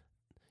they?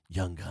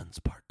 Young Guns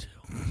Part 2.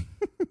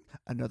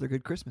 Another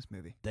good Christmas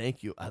movie.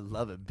 Thank you. I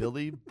love it.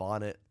 Billy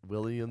Bonnet,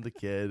 William the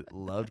Kid,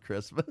 loved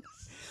Christmas.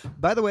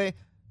 By the way,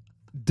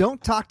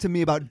 don't talk to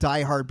me about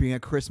Die Hard being a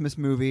Christmas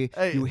movie,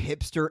 Hey. you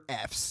hipster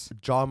Fs.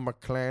 John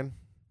McClane.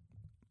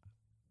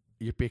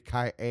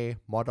 Yippee-ki-yay,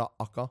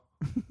 mother-ucker.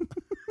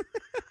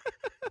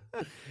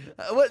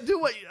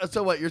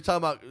 So what? You're talking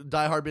about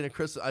Die Hard being a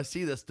Christmas? I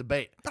see this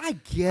debate. I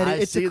get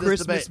it. It's a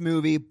Christmas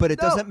movie, but it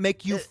doesn't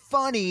make you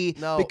funny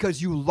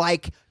because you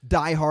like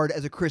Die Hard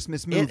as a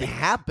Christmas movie. It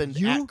happened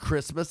at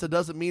Christmas. It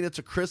doesn't mean it's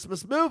a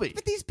Christmas movie.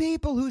 But these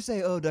people who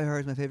say, "Oh, Die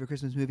Hard is my favorite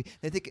Christmas movie,"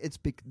 they think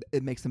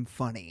it makes them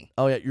funny.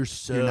 Oh yeah, you're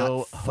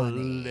so not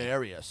funny.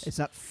 hilarious. It's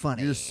not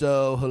funny. You're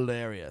so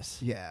hilarious.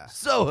 Yeah,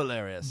 so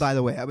hilarious. By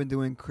the way, I've been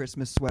doing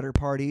Christmas sweater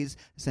parties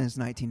since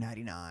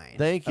 1999.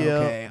 Thank you.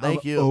 Okay,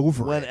 Thank you.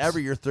 Over Whenever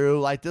you're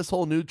through, like this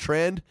whole new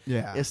trend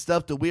is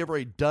stuff that we have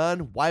already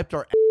done, wiped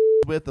our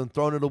with, and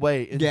thrown it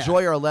away.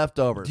 Enjoy our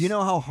leftovers. Do you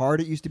know how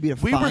hard it used to be to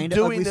we find were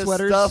doing ugly this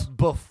sweaters? stuff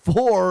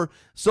before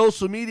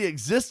social media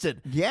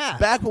existed. Yeah.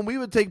 Back when we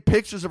would take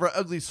pictures of our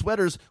ugly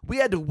sweaters, we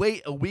had to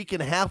wait a week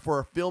and a half for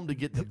our film to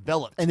get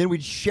developed. And then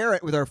we'd share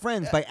it with our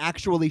friends by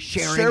actually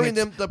sharing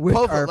them the with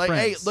profile. our Like,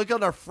 friends. hey, look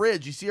on our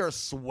fridge. You see our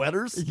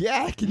sweaters?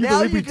 Yeah, can you now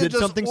believe you we can did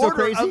just something so order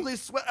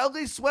crazy?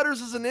 ugly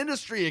sweaters is an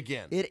industry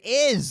again. It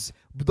is.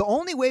 The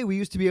only way we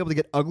used to be able to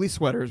get ugly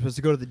sweaters was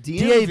to go to the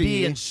DMV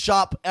DAV and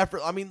shop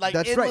effort. I mean, like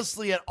That's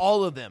endlessly at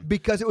all of them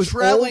because it was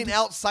traveling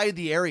outside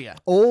the area.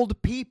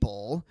 Old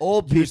people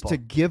used to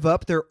give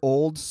up their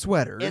old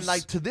sweaters, and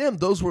like to them,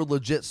 those were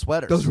legit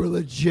sweaters. Those were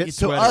legit to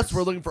sweaters. us,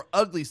 we're looking for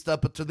ugly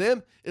stuff, but to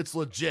them, it's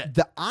legit.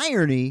 The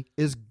irony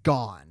is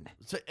gone.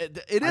 So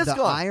it is the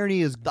gone.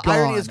 Irony is the gone.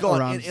 irony is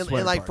gone. around And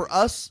sweater like for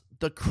parties. us,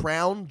 the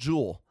crown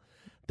jewel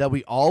that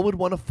we all would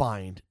want to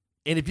find,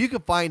 and if you can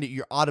find it,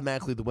 you're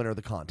automatically the winner of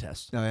the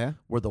contest. Oh yeah,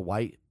 were the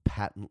white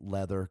patent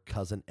leather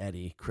Cousin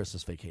Eddie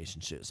Christmas vacation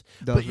shoes.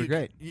 Those were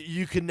great.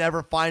 You can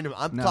never find them.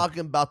 I'm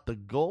talking about the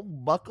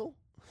gold buckle.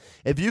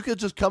 If you could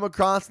just come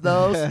across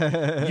those,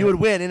 you would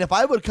win. And if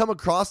I would come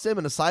across them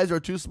and a size are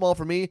too small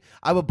for me,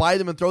 I would buy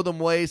them and throw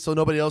them away so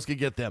nobody else could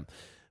get them.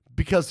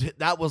 Because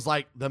that was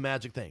like the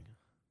magic thing.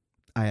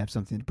 I have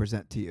something to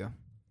present to you.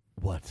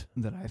 What?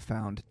 That I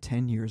found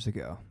 10 years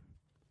ago.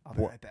 I'll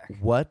be right back.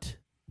 What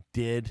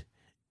did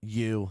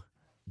you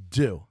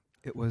do?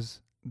 It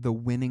was the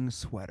winning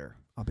sweater.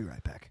 I'll be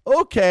right back.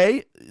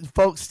 Okay,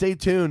 folks, stay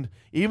tuned.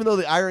 Even though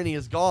the irony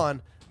is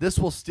gone, this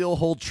will still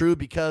hold true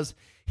because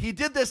he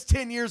did this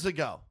 10 years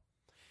ago.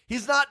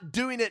 He's not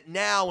doing it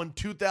now in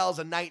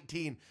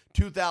 2019,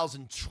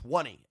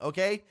 2020,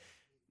 okay?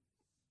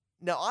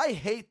 Now, I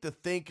hate to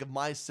think of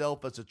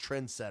myself as a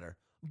trendsetter,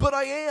 but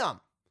I am.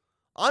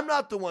 I'm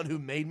not the one who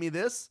made me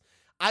this.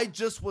 I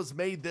just was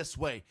made this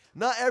way.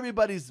 Not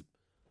everybody's...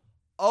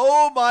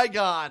 Oh, my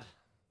God.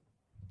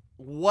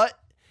 What?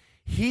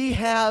 He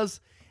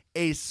has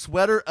a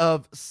sweater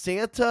of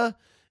Santa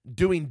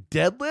doing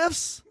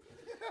deadlifts?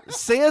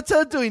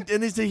 Santa doing...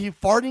 And is he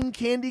farting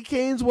candy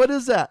canes? What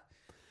is that?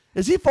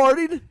 Is he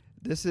farting?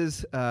 This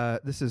is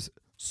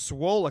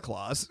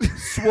Swolaclaus.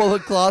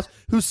 Swolaclaus,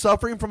 who's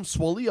suffering from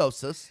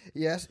scoliosis.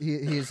 Yes,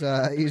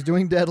 he's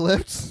doing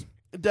deadlifts.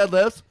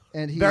 Deadlifts.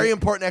 And Very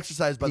important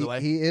exercise, by the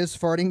way. He is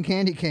farting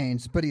candy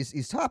canes, but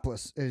he's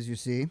topless, as you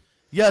see.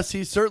 Yes,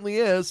 he certainly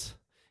is.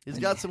 He's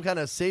got some kind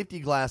of safety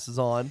glasses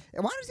on.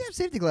 And why does he have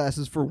safety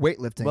glasses for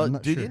weightlifting? Well,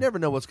 dude, you never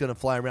know what's going to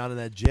fly around in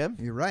that gym.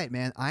 You're right,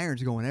 man.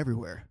 Iron's going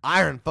everywhere.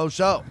 Iron, faux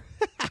show.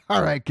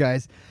 All right,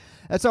 guys.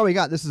 That's all we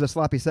got. This is a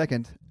sloppy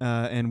second,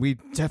 and we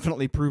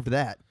definitely proved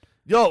that.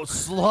 Yo,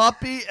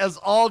 sloppy as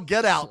all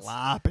get out.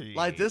 Sloppy.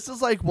 Like, this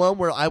is like one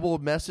where I will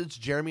message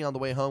Jeremy on the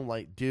way home,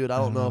 like, dude, I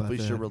don't know if we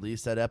should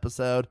release that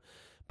episode.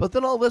 But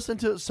then I'll listen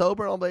to it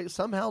sober, and I'm like,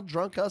 somehow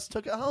Drunk Us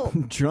took it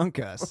home. Drunk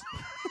Us.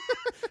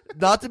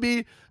 Not to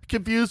be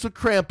confused with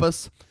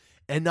Krampus,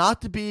 and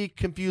not to be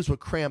confused with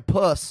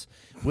Krampus,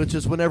 which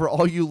is whenever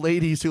all you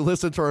ladies who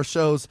listen to our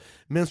shows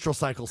menstrual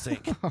cycle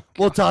sync.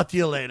 We'll talk to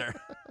you later.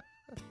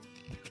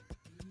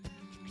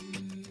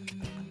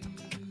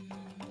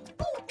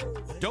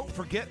 Don't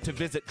forget to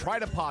visit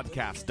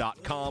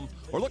trytopodcast.com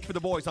or look for the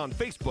boys on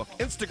Facebook,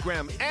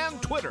 Instagram,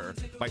 and Twitter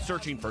by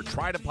searching for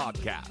Try to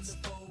Podcast.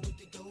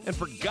 And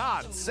for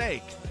God's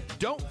sake,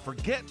 don't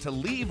forget to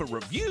leave a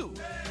review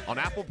on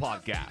Apple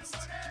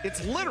Podcasts.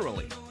 It's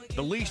literally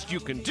the least you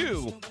can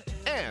do,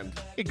 and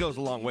it goes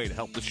a long way to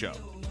help the show.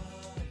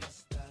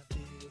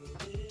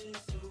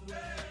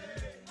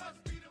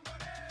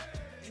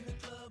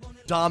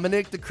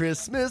 Dominic the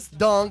Christmas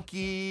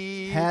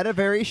donkey had a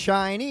very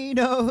shiny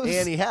nose.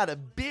 And he had a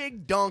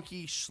big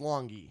donkey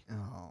schlongy.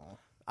 Oh.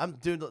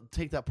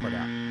 Take that part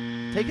out.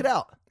 Take it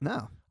out.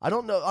 No. I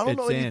don't know. I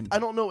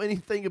don't know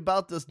anything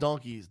about this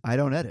donkey. I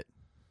don't edit.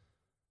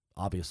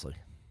 Obviously.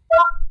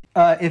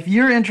 If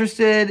you're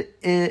interested,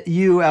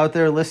 you out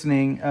there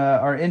listening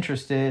are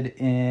interested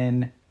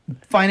in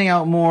finding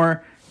out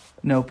more.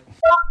 Nope.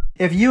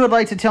 If you would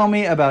like to tell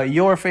me about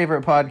your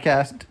favorite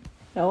podcast.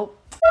 Nope.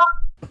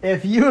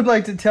 If you would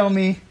like to tell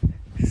me,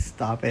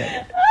 stop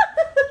it.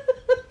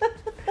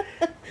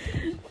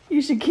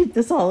 You should keep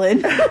this all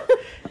in.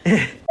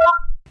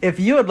 If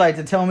you would like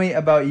to tell me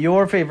about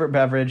your favorite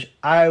beverage,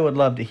 I would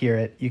love to hear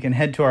it. You can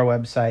head to our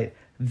website,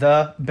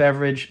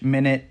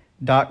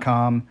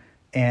 thebeverageminute.com,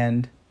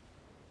 and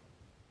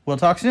we'll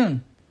talk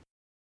soon.